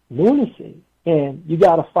lunacy, and you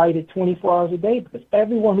got to fight it 24 hours a day, because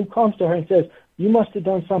everyone who comes to her and says, you must have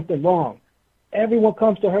done something wrong, everyone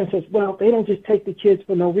comes to her and says, well, they don't just take the kids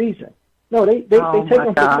for no reason. No, they take them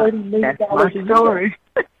for $30 million a year.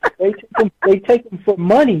 They take them for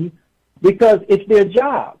money because it's their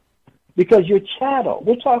job, because you're chattel.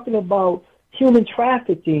 We're talking about human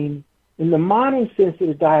trafficking in the modern sense of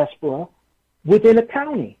the diaspora within a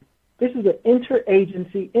county. This is an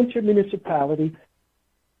interagency, intermunicipality,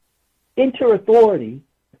 interauthority,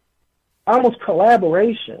 almost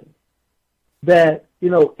collaboration that,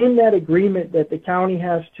 in that agreement that the county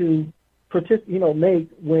has to make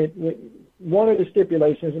with one of the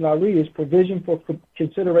stipulations, and I'll read, is provision for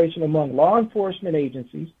consideration among law enforcement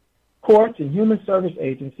agencies, courts, and human service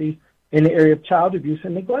agencies in the area of child abuse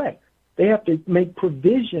and neglect. They have to make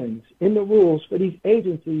provisions in the rules for these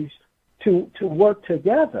agencies to work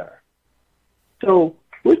together. So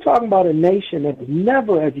we're talking about a nation that has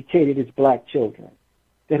never educated its black children,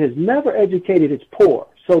 that has never educated its poor.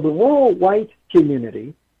 So the rural white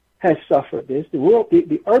community has suffered this.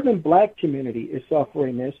 The urban black community is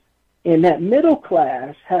suffering this. And that middle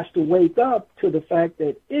class has to wake up to the fact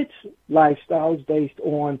that its lifestyle is based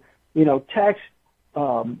on, tax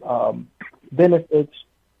benefits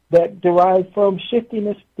that derive from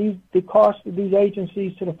shifting the cost of these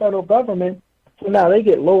agencies to the federal government. So now they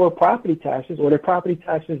get lower property taxes, or their property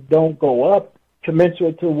taxes don't go up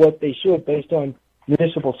commensurate to what they should based on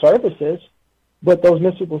municipal services. But those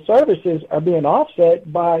municipal services are being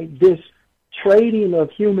offset by this trading of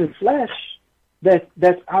human flesh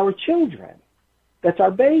that's our children, that's our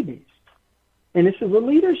babies. And this is a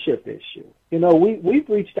leadership issue. We've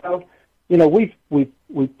reached out,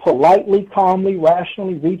 we politely, calmly,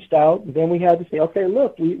 rationally reached out, and then we had to say, okay,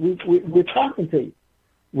 look, we're talking to you.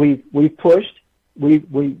 We pushed. We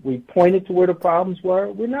pointed to where the problems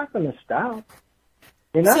were. We're not going to stop.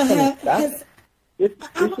 We're not going to stop.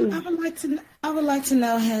 I would like to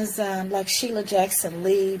know, has like Sheila Jackson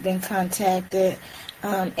Lee been contacted?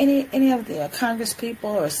 Any of the Congress people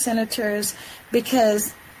or senators?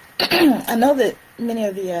 Because I know that many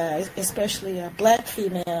of the, especially black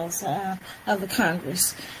females of the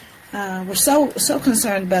Congress, were so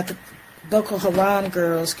concerned about the Boko Haram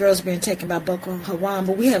girls being taken by Boko Haram,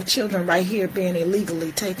 but we have children right here being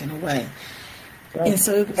illegally taken away. Right. And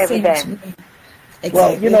so it seems to me,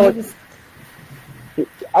 exactly. Well,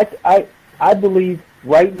 I believe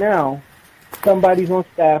right now somebody's on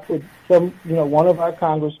staff with one of our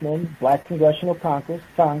congressmen, black congressional Congress.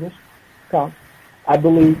 I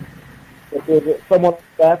believe that there's someone on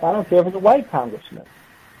staff, I don't care if it's a white congressman,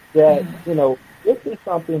 that, this is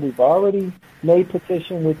something we've already made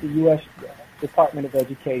petition with the U.S. Department of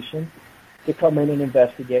Education to come in and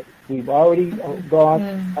investigate. We've already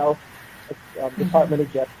gone out Department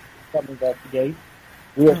of Justice to come investigate.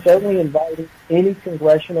 We are certainly inviting any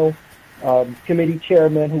congressional committee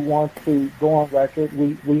chairman who wants to go on record.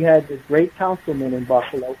 We had this great councilman in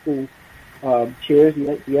Buffalo who chairs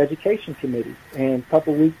the education committee, and a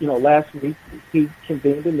couple weeks, last week he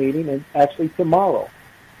convened a meeting, and actually tomorrow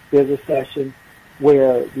there's a session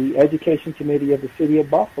where the education committee of the city of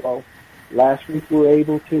Buffalo, last week we were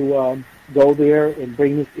able to go there and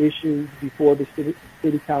bring this issue before the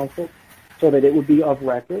city council so that it would be of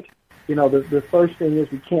record. The first thing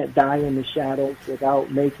is we can't die in the shadows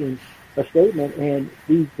without making a statement, and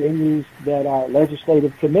these venues that are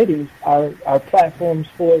legislative committees are platforms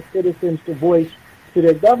for citizens to voice to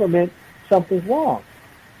their government something's wrong.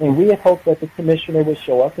 And we had hoped that the commissioner would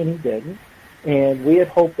show up, and he didn't. And we had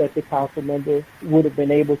hoped that the council member would have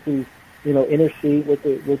been able to, intercede with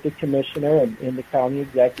the commissioner and the county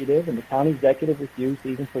executive, and the county executive refused to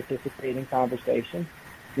even participate in conversation.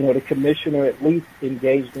 The commissioner at least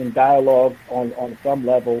engaged in dialogue on some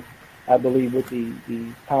level, I believe, with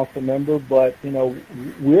the council member. But,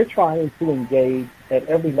 we're trying to engage at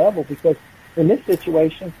every level, because in this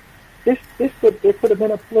situation, there could have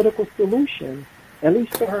been a political solution, at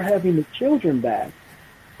least to her having the children back.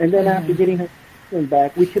 And then after getting her children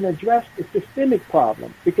back, we can address the systemic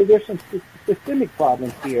problem, because there's some systemic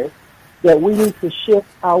problems here that we need to shift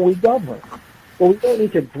how we govern. But we don't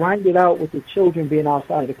need to grind it out with the children being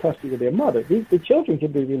outside of the custody of their mother. The children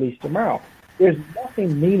can be released tomorrow. there's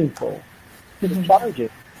nothing meaningful to the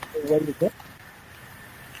charges the way to do it.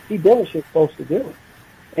 He did what she's supposed to do.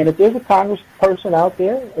 And if there's a congressperson out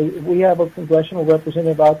there, we have a congressional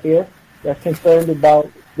representative out there that's concerned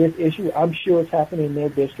about this issue, I'm sure it's happening in their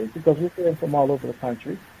district because we're hearing from all over the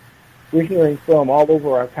country. We're hearing from all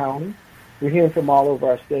over our county. We're hearing from all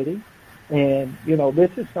over our city. And, you know,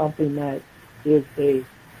 this is something that is a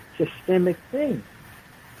systemic thing.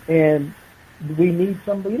 And we need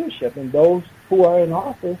some leadership. And those who are in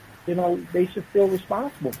office, you know, they should feel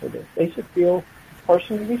responsible for this. They should feel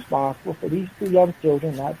personally responsible for these 2 young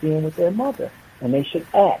children not being with their mother. And they should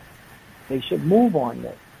act. They should move on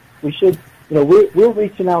this. We should, you know, we're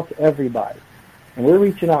reaching out to everybody. And we're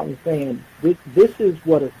reaching out and saying, this is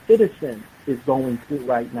what a citizen is going through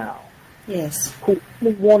right now. Yes. Who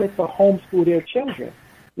really wanted to homeschool their children.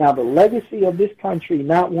 Now, the legacy of this country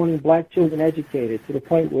not wanting black children educated to the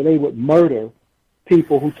point where they would murder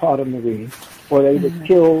people who taught them to read, or they would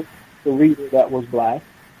kill the reader that was black.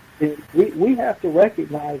 And we have to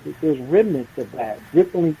recognize that there's remnants of that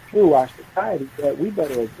rippling through our society that we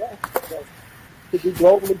better address. Because to be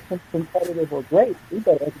globally competitive or great, we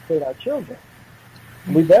better educate our children.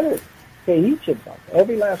 We better pay each of them,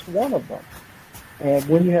 every last one of them. And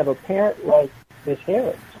when you have a parent like Ms.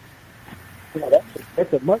 Harris, you know,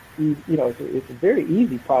 that's a much, you know, it's a very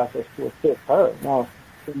easy process to assist her. Now,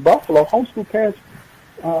 in Buffalo, homeschool parents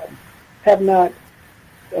have not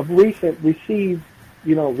of recent received,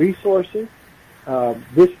 you know, resources.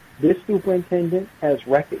 This superintendent has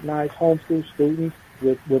recognized homeschool students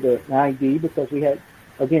with an ID because we had,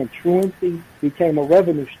 again, truancy became a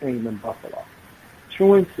revenue stream in Buffalo.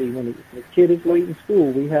 Truancy, when the kid is late in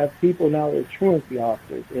school, we have people now that are truancy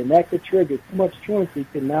officers, and that could trigger, too much truancy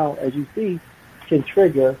can now, as you see, can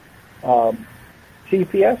trigger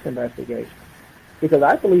CPS investigation. Because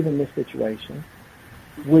I believe in this situation,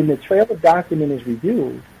 when the trail of document is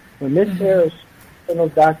reviewed, when Ms. Harris sent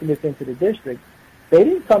those documents into the district, they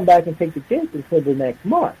didn't come back and take the kids until the next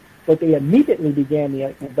month, but they immediately began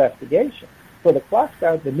the investigation. So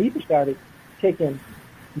the meter started ticking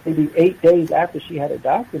maybe 8 days after she had a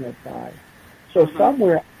document signed. So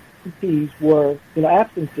somewhere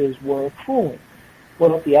absences were accruing.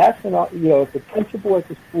 Well, if if the principal at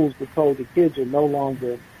the schools were told the kids are no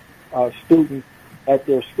longer students at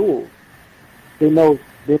their schools, then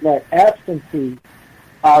that absentee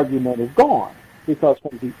argument is gone, because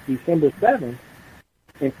from December 7th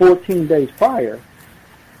and 14 days prior,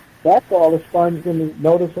 that's all expunged in the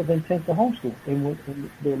notice of intent to homeschool. And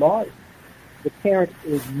the law, the parent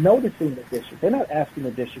is noticing the district. They're not asking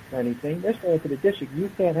the district for anything. They're saying to the district, you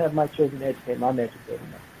can't have my children educated. I'm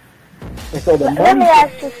educating them. And so let me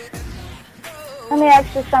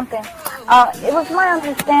ask you something. It was my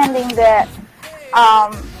understanding that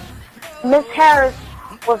Ms. Harris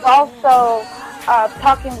was also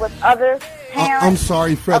talking with other parents. I'm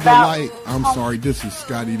sorry, Featherlight. I'm sorry. This is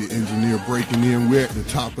Scotty, the engineer, breaking in. We're at the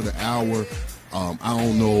top of the hour. I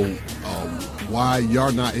don't know why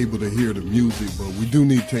y'all not able to hear the music, but we do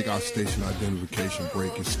need to take our station identification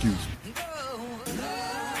break. Excuse me.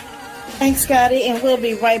 Thanks, Scotty, and we'll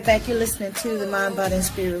be right back. You're listening to the Mind, Body, and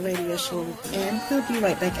Spirit Radio Show, and we'll be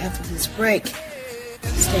right back after this break.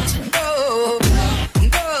 Stay tuned. No,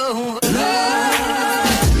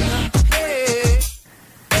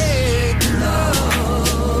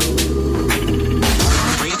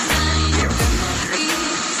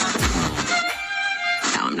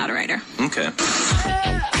 I'm not a writer. Okay.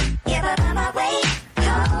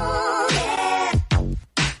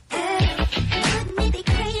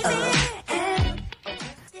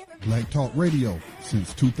 Black Talk Radio,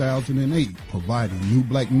 since 2008, providing new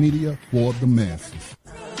black media for the masses.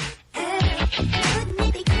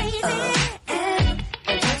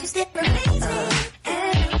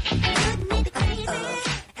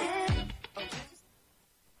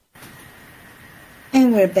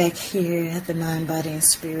 And we're back here at the Mind, Body, and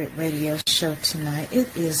Spirit Radio Show tonight.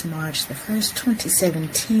 It is March the 1st,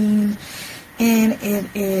 2017. And it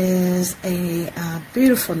is a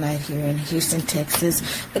beautiful night here in Houston, Texas,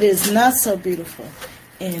 but it is not so beautiful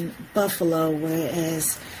in Buffalo,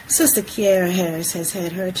 whereas Sister Kiarre Harris has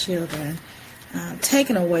had her children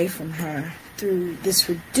taken away from her through this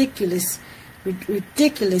ridiculous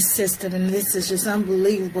system, and this is just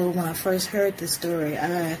unbelievable. When I first heard the story,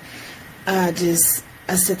 I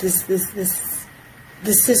said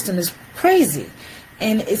this system is crazy,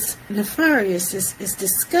 and it's nefarious. It's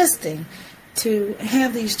disgusting to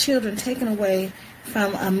have these children taken away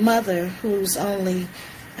from a mother who's only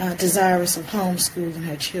desirous of homeschooling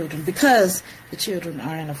her children because the children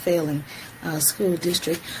are in a failing school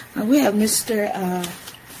district. We have Mr.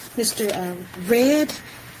 Red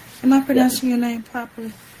Am I pronouncing your name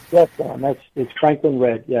properly? Yes, ma'am. It's Franklin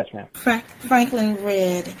Red. Yes, ma'am. Franklin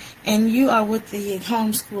Red. And you are with the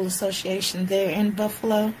Homeschool Association there in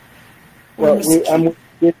Buffalo? Well, I'm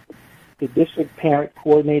with the District Parent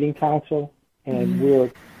Coordinating Council, and we're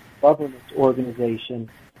a government organization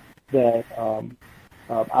that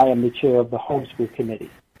I am the chair of the Homeschool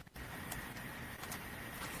Committee.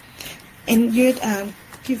 And you've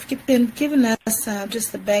been giving us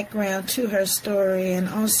just the background to her story, and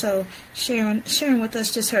also sharing with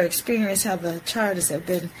us just her experience, how the charges have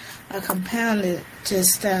been compounded.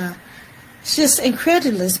 It's just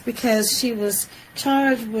incredulous, because she was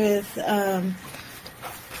charged with a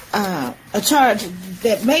charge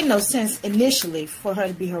that made no sense initially for her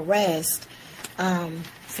to be harassed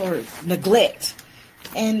for neglect.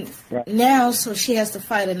 And now, so she has to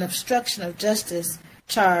fight an obstruction of justice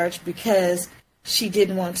charge because she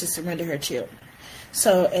didn't want to surrender her children.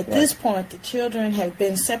 So at this point, the children have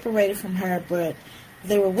been separated from her, but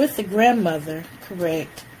they were with the grandmother,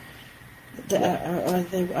 correct?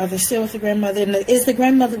 Are they still with the grandmother? And is the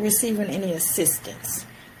grandmother receiving any assistance?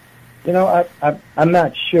 You know, I'm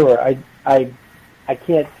not sure. I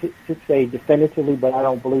can't say definitively, but I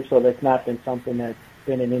don't believe so. That's not been something that's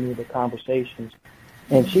been in any of the conversations.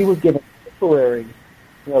 And she was given temporary,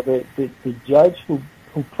 you know, the judge who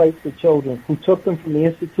placed the children, who took them from the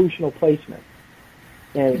institutional placement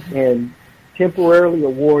and temporarily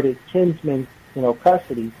awarded kinsman, you know,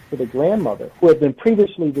 custody to the grandmother, who had been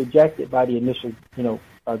previously rejected by the initial, you know,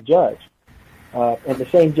 judge. And the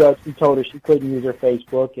same judge who told her she couldn't use her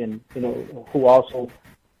Facebook, and, you know, who also,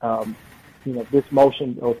 you know, this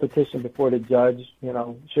motion or petition before the judge, you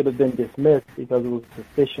know, should have been dismissed because it was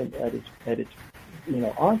sufficient at its you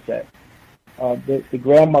know, onset. The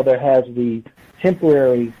grandmother has the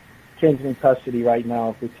temporary kinsman custody right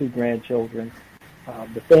now for 2 grandchildren.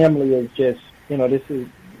 The family is just, you know,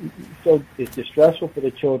 it's distressful for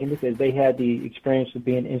the children because they had the experience of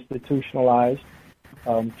being institutionalized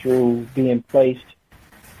through being placed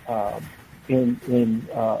in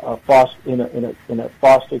a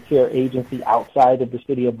foster care agency outside of the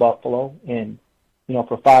city of Buffalo, and, you know,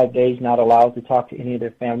 for 5 days not allowed to talk to any of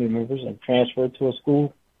their family members, and transferred to a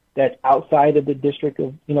school that's outside of the district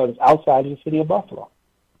of, you know, that's outside of the city of Buffalo.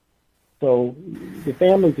 So the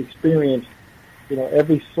family's experienced, you know,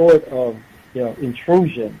 every sort of, you know,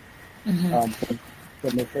 intrusion from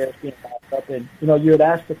Ms. Harris being locked up. And, you know, you had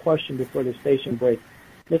asked the question before the station break.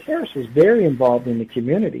 Ms. Harris was very involved in the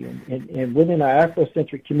community, and within our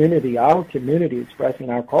Afrocentric community, our community expressing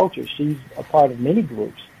our culture, she's a part of many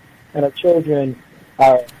groups. And our children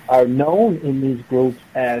are known in these groups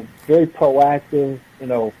as very proactive, you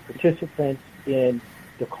know, participants in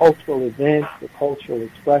the cultural events, the cultural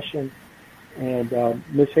expression. And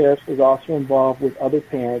Ms. Harris was also involved with other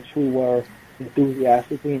parents who were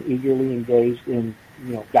enthusiastically and eagerly engaged in,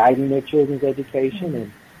 you know, guiding their children's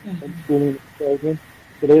education and schooling their children.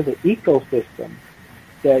 So there's an ecosystem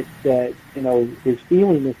that you know, is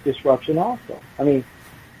feeling this disruption also. I mean,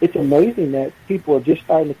 it's amazing that people are just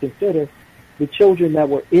starting to consider the children that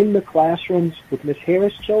were in the classrooms with Ms.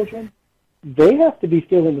 Harris' children. They have to be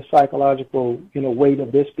feeling the psychological, you know, weight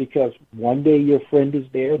of this, because one day your friend is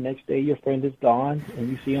there, next day your friend is gone, and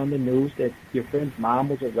you see on the news that your friend's mom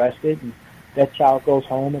was arrested, and that child goes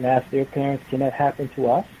home and asks their parents, can that happen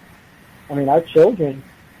to us? I mean, our children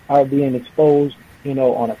are being exposed, you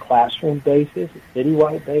know, on a classroom basis, a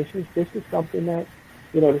citywide basis. This is something that,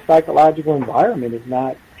 you know, the psychological environment is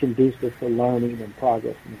not conducive to learning and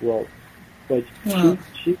progress and growth. But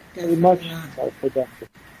she's very much a productive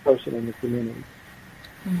person in the community.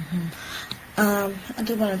 I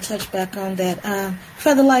do want to touch back on that.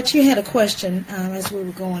 Feather Light, you had a question as we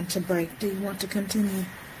were going to break. Do you want to continue?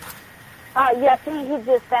 Yeah, I think he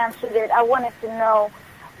just answered it. I wanted to know,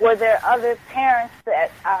 were there other parents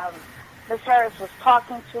that Ms. Harris was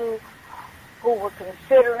talking to who were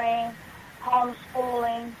considering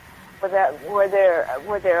homeschooling? Were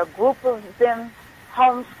there a group of them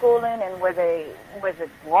homeschooling, and was it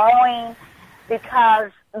growing?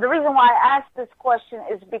 Because the reason why I asked this question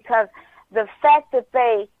is because the fact that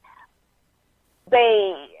they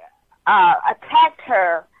attacked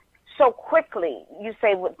her so quickly, you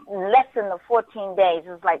say with less than the 14 days, it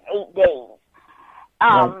was like 8 days.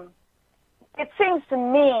 It seems to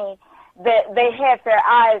me that they had their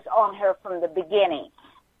eyes on her from the beginning.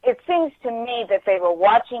 It seems to me that they were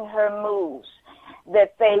watching her moves,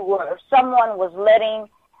 that someone was letting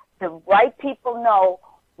the right people know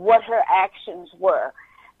what her actions were,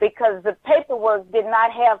 because the paperwork did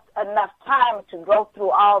not have enough time to go through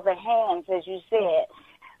all the hands, as you said,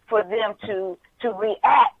 for them to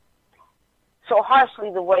react so harshly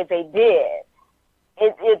the way they did.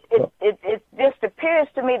 it just appears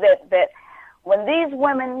to me that when these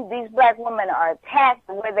women, these black women, are attacked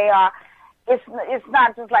the way they are, it's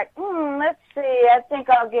not just like, let's see, I think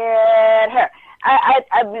I'll get her.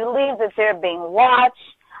 I believe that they're being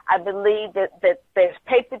watched. I believe that there's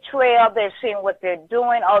paper trail. They're seeing what they're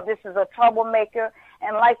doing. Oh, this is a troublemaker.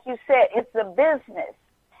 And like you said, it's a business.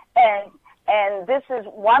 And this is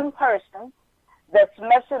one person that's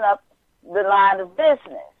messing up the line of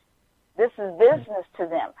business. This is business to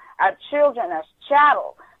them. Our children are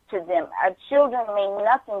chattel to them. Our children mean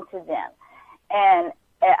nothing to them, and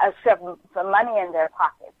except for money in their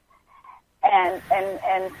pockets. And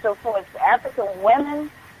so for African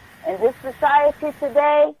women in this society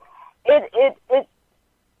today, it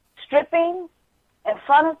stripping in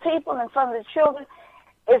front of people, in front of the children,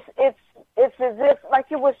 it's as if,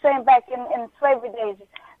 like you were saying back in slavery days,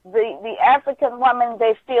 the African woman,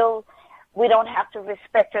 they feel we don't have to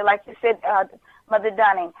respect her. Like you said, Mother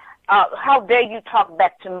Dunning, how dare you talk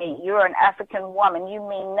back to me? You're an African woman. You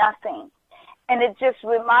mean nothing. And it just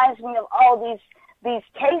reminds me of all these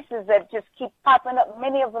cases that just keep popping up.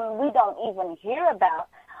 Many of them we don't even hear about,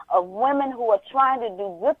 of women who are trying to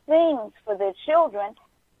do good things for their children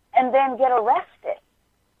and then get arrested.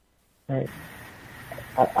 Right.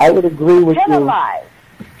 I would agree with penalized.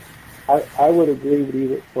 You. I would agree with you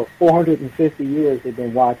that for 450 years they've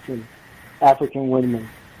been watching African women,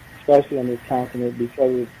 especially on this continent,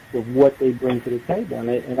 because of what they bring to the table.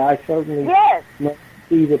 And I certainly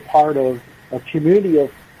see the part of a community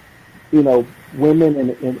of, women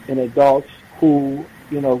and adults who,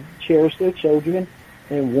 cherish their children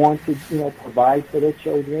and want to, provide for their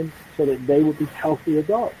children so that they would be healthy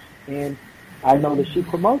adults. And I know that she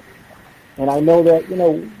promotes it. And I know that,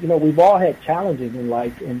 we've all had challenges in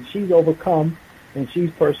life, and she's overcome, and she's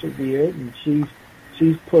persevered, and she's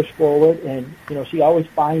pushed forward, and, she always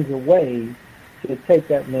finds a way to take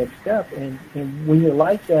that next step. And when you're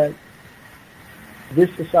like that, this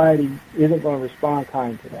society isn't going to respond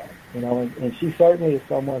kind to that, and she certainly is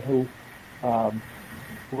someone who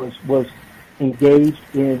was engaged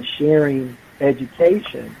in sharing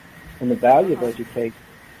education and the value of education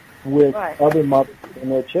with other mothers and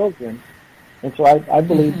their children. And so I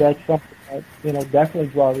believe that's something that,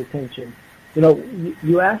 definitely draws attention.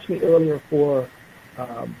 You asked me earlier for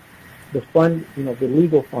the fund, the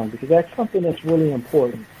legal fund, because that's something that's really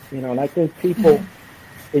important, and I think people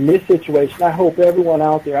in this situation, I hope everyone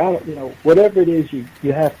out there, whatever it is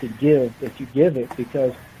you have to give, that you give it,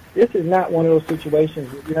 because this is not one of those situations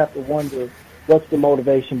where you have to wonder what's the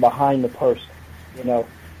motivation behind the person,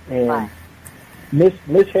 and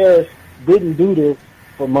Miss Harris didn't do this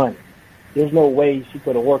for money. There's no way she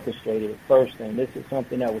could have orchestrated it first thing. This is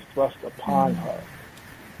something that was thrust upon her.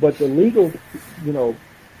 But the legal, the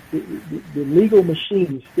legal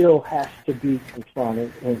machine still has to be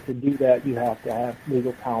confronted, and to do that, you have to have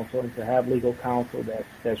legal counsel, and to have legal counsel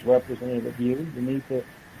that's representative of you,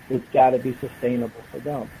 it's got to be sustainable for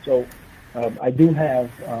them. So I do have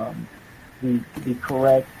the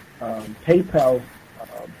correct PayPal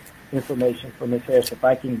information for Ms. Harris, if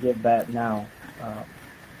I can give that now.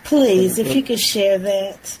 Please, if you could share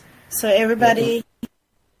that, so everybody.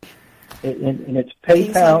 And it's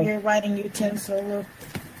PayPal. Your writing utensil,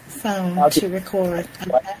 phone to record.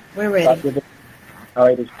 We're ready. All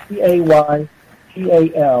right, it's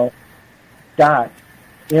PAYPAL.me/KIARRE.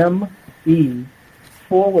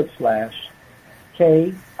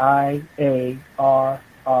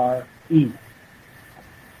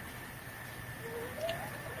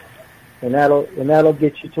 And that'll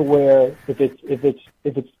get you to where, if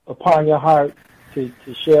it's upon your heart to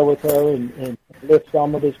share with her and lift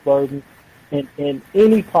some of this burden, and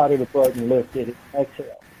any part of the burden lifted,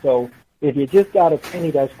 exhale. So if you just got a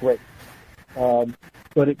penny, that's great. But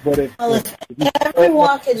if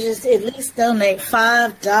everyone could just at least donate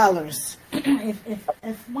 $5,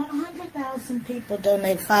 if 100,000 people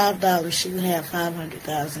donate $5, she would have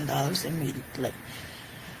 $500,000 immediately.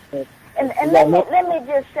 And let me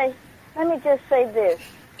just say this,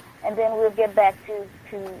 and then we'll get back to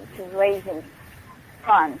raising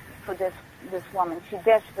funds for this woman. She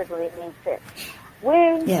desperately needs it.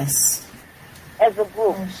 We, as a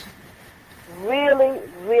group, really,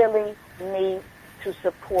 really need to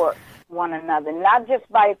support one another, not just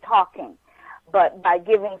by talking, but by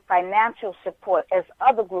giving financial support, as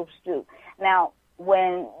other groups do. Now,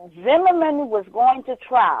 when Zimmerman was going to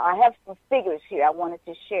trial, I have some figures here I wanted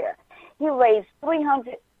to share. He raised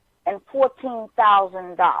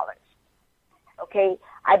 $314,000. Okay,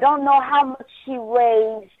 I don't know how much he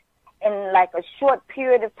raised in like a short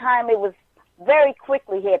period of time. It was very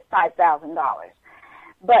quickly. He had $5,000,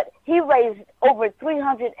 but he raised over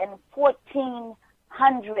 $314,000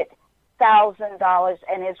 $100,000,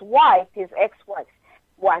 and his wife, his ex-wife,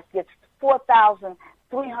 gets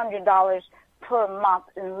 $4,300 per month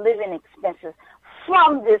in living expenses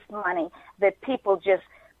from this money that people just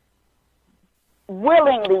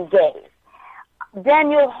willingly gave.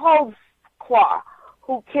 Daniel Holzclaw,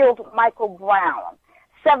 who killed Michael Brown,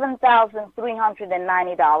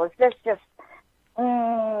 $7,390. That's just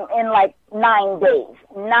in like 9 days.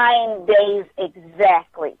 9 days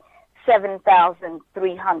exactly.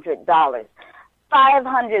 $7,300.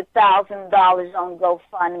 $500,000 on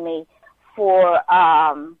GoFundMe for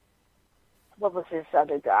what was this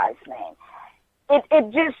other guy's name?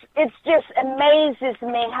 It just amazes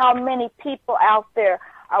me how many people out there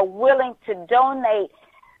are willing to donate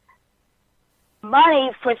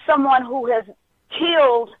money for someone who has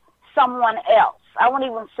killed someone else. I won't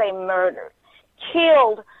even say murdered.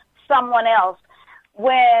 Killed someone else,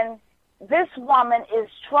 when this woman is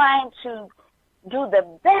trying to do the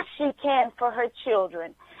best she can for her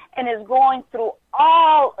children and is going through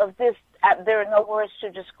all of this. There are no words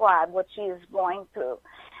to describe what she is going through.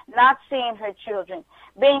 Not seeing her children,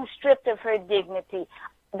 being stripped of her dignity,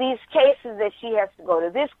 these cases that she has to go to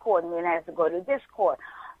this court and then has to go to this court.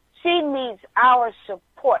 She needs our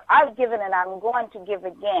support. I've given and I'm going to give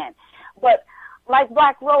again. But like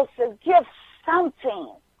Black Rose says, give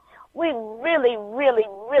something. We really, really,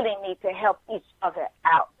 really need to help each other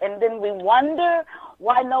out. And then we wonder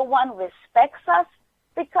why no one respects us,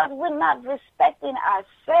 because we're not respecting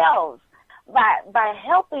ourselves by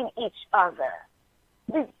helping each other.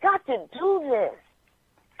 We've got to do this.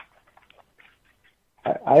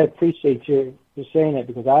 I appreciate you saying that,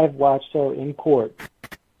 because I've watched her in court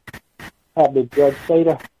have the judge say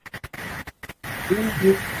to her, "Do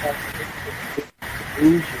you have to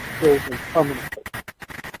lose your children permanently?"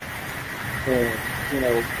 And, you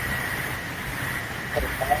know,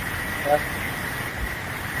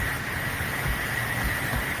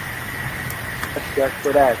 just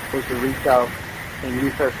for that was to reach out and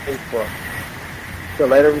use her Facebook to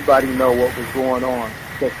let everybody know what was going on,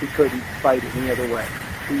 that she couldn't fight it any other way.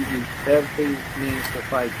 She used every means to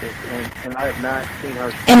fight this, and I have not seen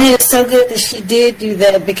her. And it's so good that she did do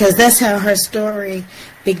that, because that's how her story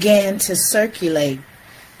began to circulate.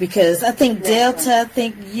 Because I think Delta, I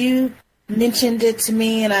think you mentioned it to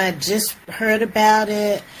me, and I just heard about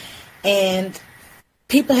it, and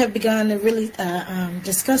people have begun to really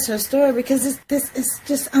discuss her story, because this is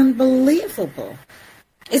just unbelievable.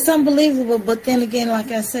 It's unbelievable, but then again, like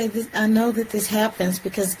I say, I know that this happens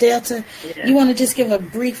because Delta, you want to just give a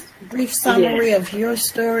brief summary of your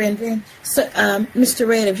story, and then, Mr.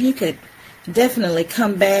 Red, if you could definitely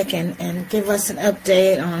come back and give us an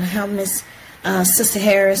update on how Miss Sister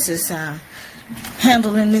Harris is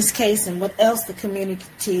handling this case and what else the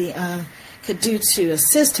community could do to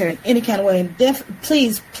assist her in any kind of way. And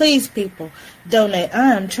please, people, donate.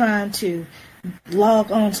 I am trying to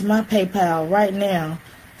log on to my PayPal right now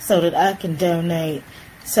so that I can donate.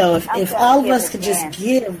 So if all of us could just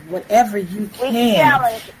give whatever you can,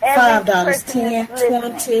 $5, $10,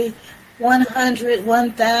 $20, $100,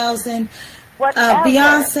 $1,000.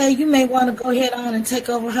 Beyonce, you may want to go ahead on and take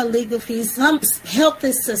over her legal fees. Help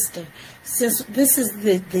this sister. Since this is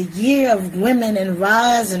the year of women and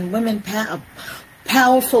rise and women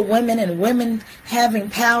powerful women and women having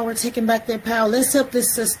power, taking back their power. Let's help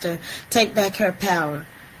this sister take back her power.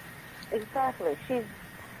 Exactly. She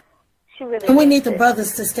really. And we need the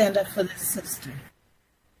brothers to stand up for this sister.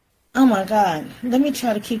 Oh my God! Let me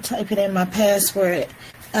try to keep typing in my password.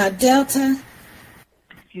 Delta.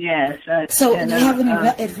 Yes. So, do you have any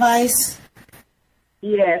advice?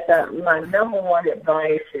 Yes. My number one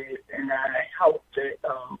advice is, and I hope that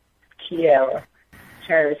Kiarre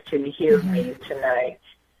Harris can hear me tonight.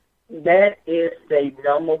 That is the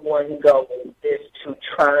number one goal, is to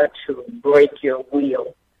try to break your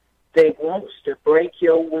will. They want to break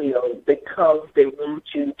your will because they want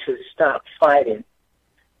you to stop fighting.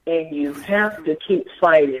 And you have to keep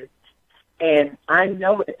fighting. And I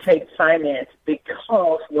know it takes finance,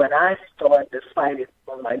 because when I started fighting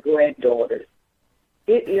for my granddaughters,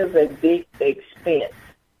 it is a big expense.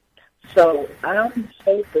 So I'm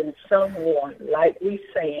hoping someone, like we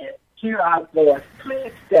said, hear our voice,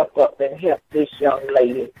 please step up and help this young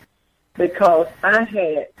lady, because I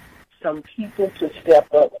had some people to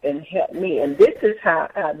step up and help me. And this is how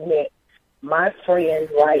I met my friend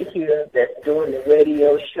right here that's doing the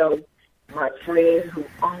radio show, my friends who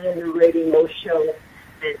own the radio show,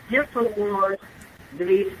 and different ones,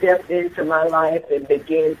 they stepped into my life and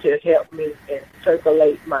began to help me and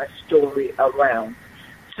circulate my story around.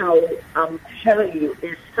 So I'm telling you,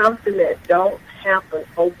 it's something that don't happen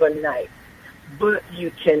overnight. But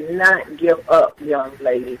you cannot give up, young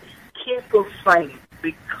lady. Keep on fighting,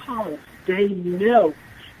 because they know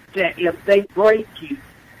that if they break you,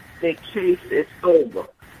 the case is over.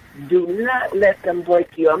 Do not let them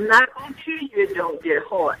break you. I'm not going to tell you it don't get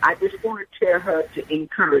hard. I just want to tell her to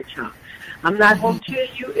encourage her. I'm not going to tell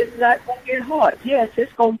you it's not going to get hard. Yes,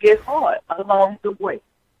 it's going to get hard along the way.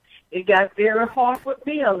 It got very hard with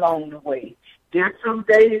me along the way. There's some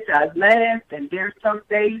days I laughed, and there's some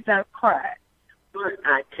days I cried. But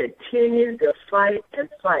I continued to fight and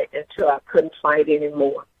fight until I couldn't fight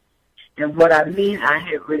anymore. And what I mean, I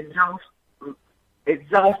had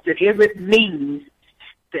exhausted every means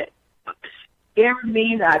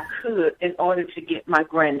I could in order to get my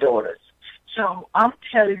granddaughters. So I'm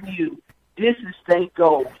telling you, this is their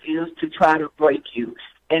goal, is to try to break you.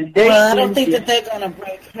 And I don't think that they're going to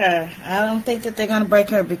break her. I don't think that they're going to break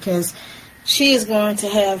her, because she is going to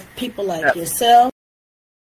have people like yourself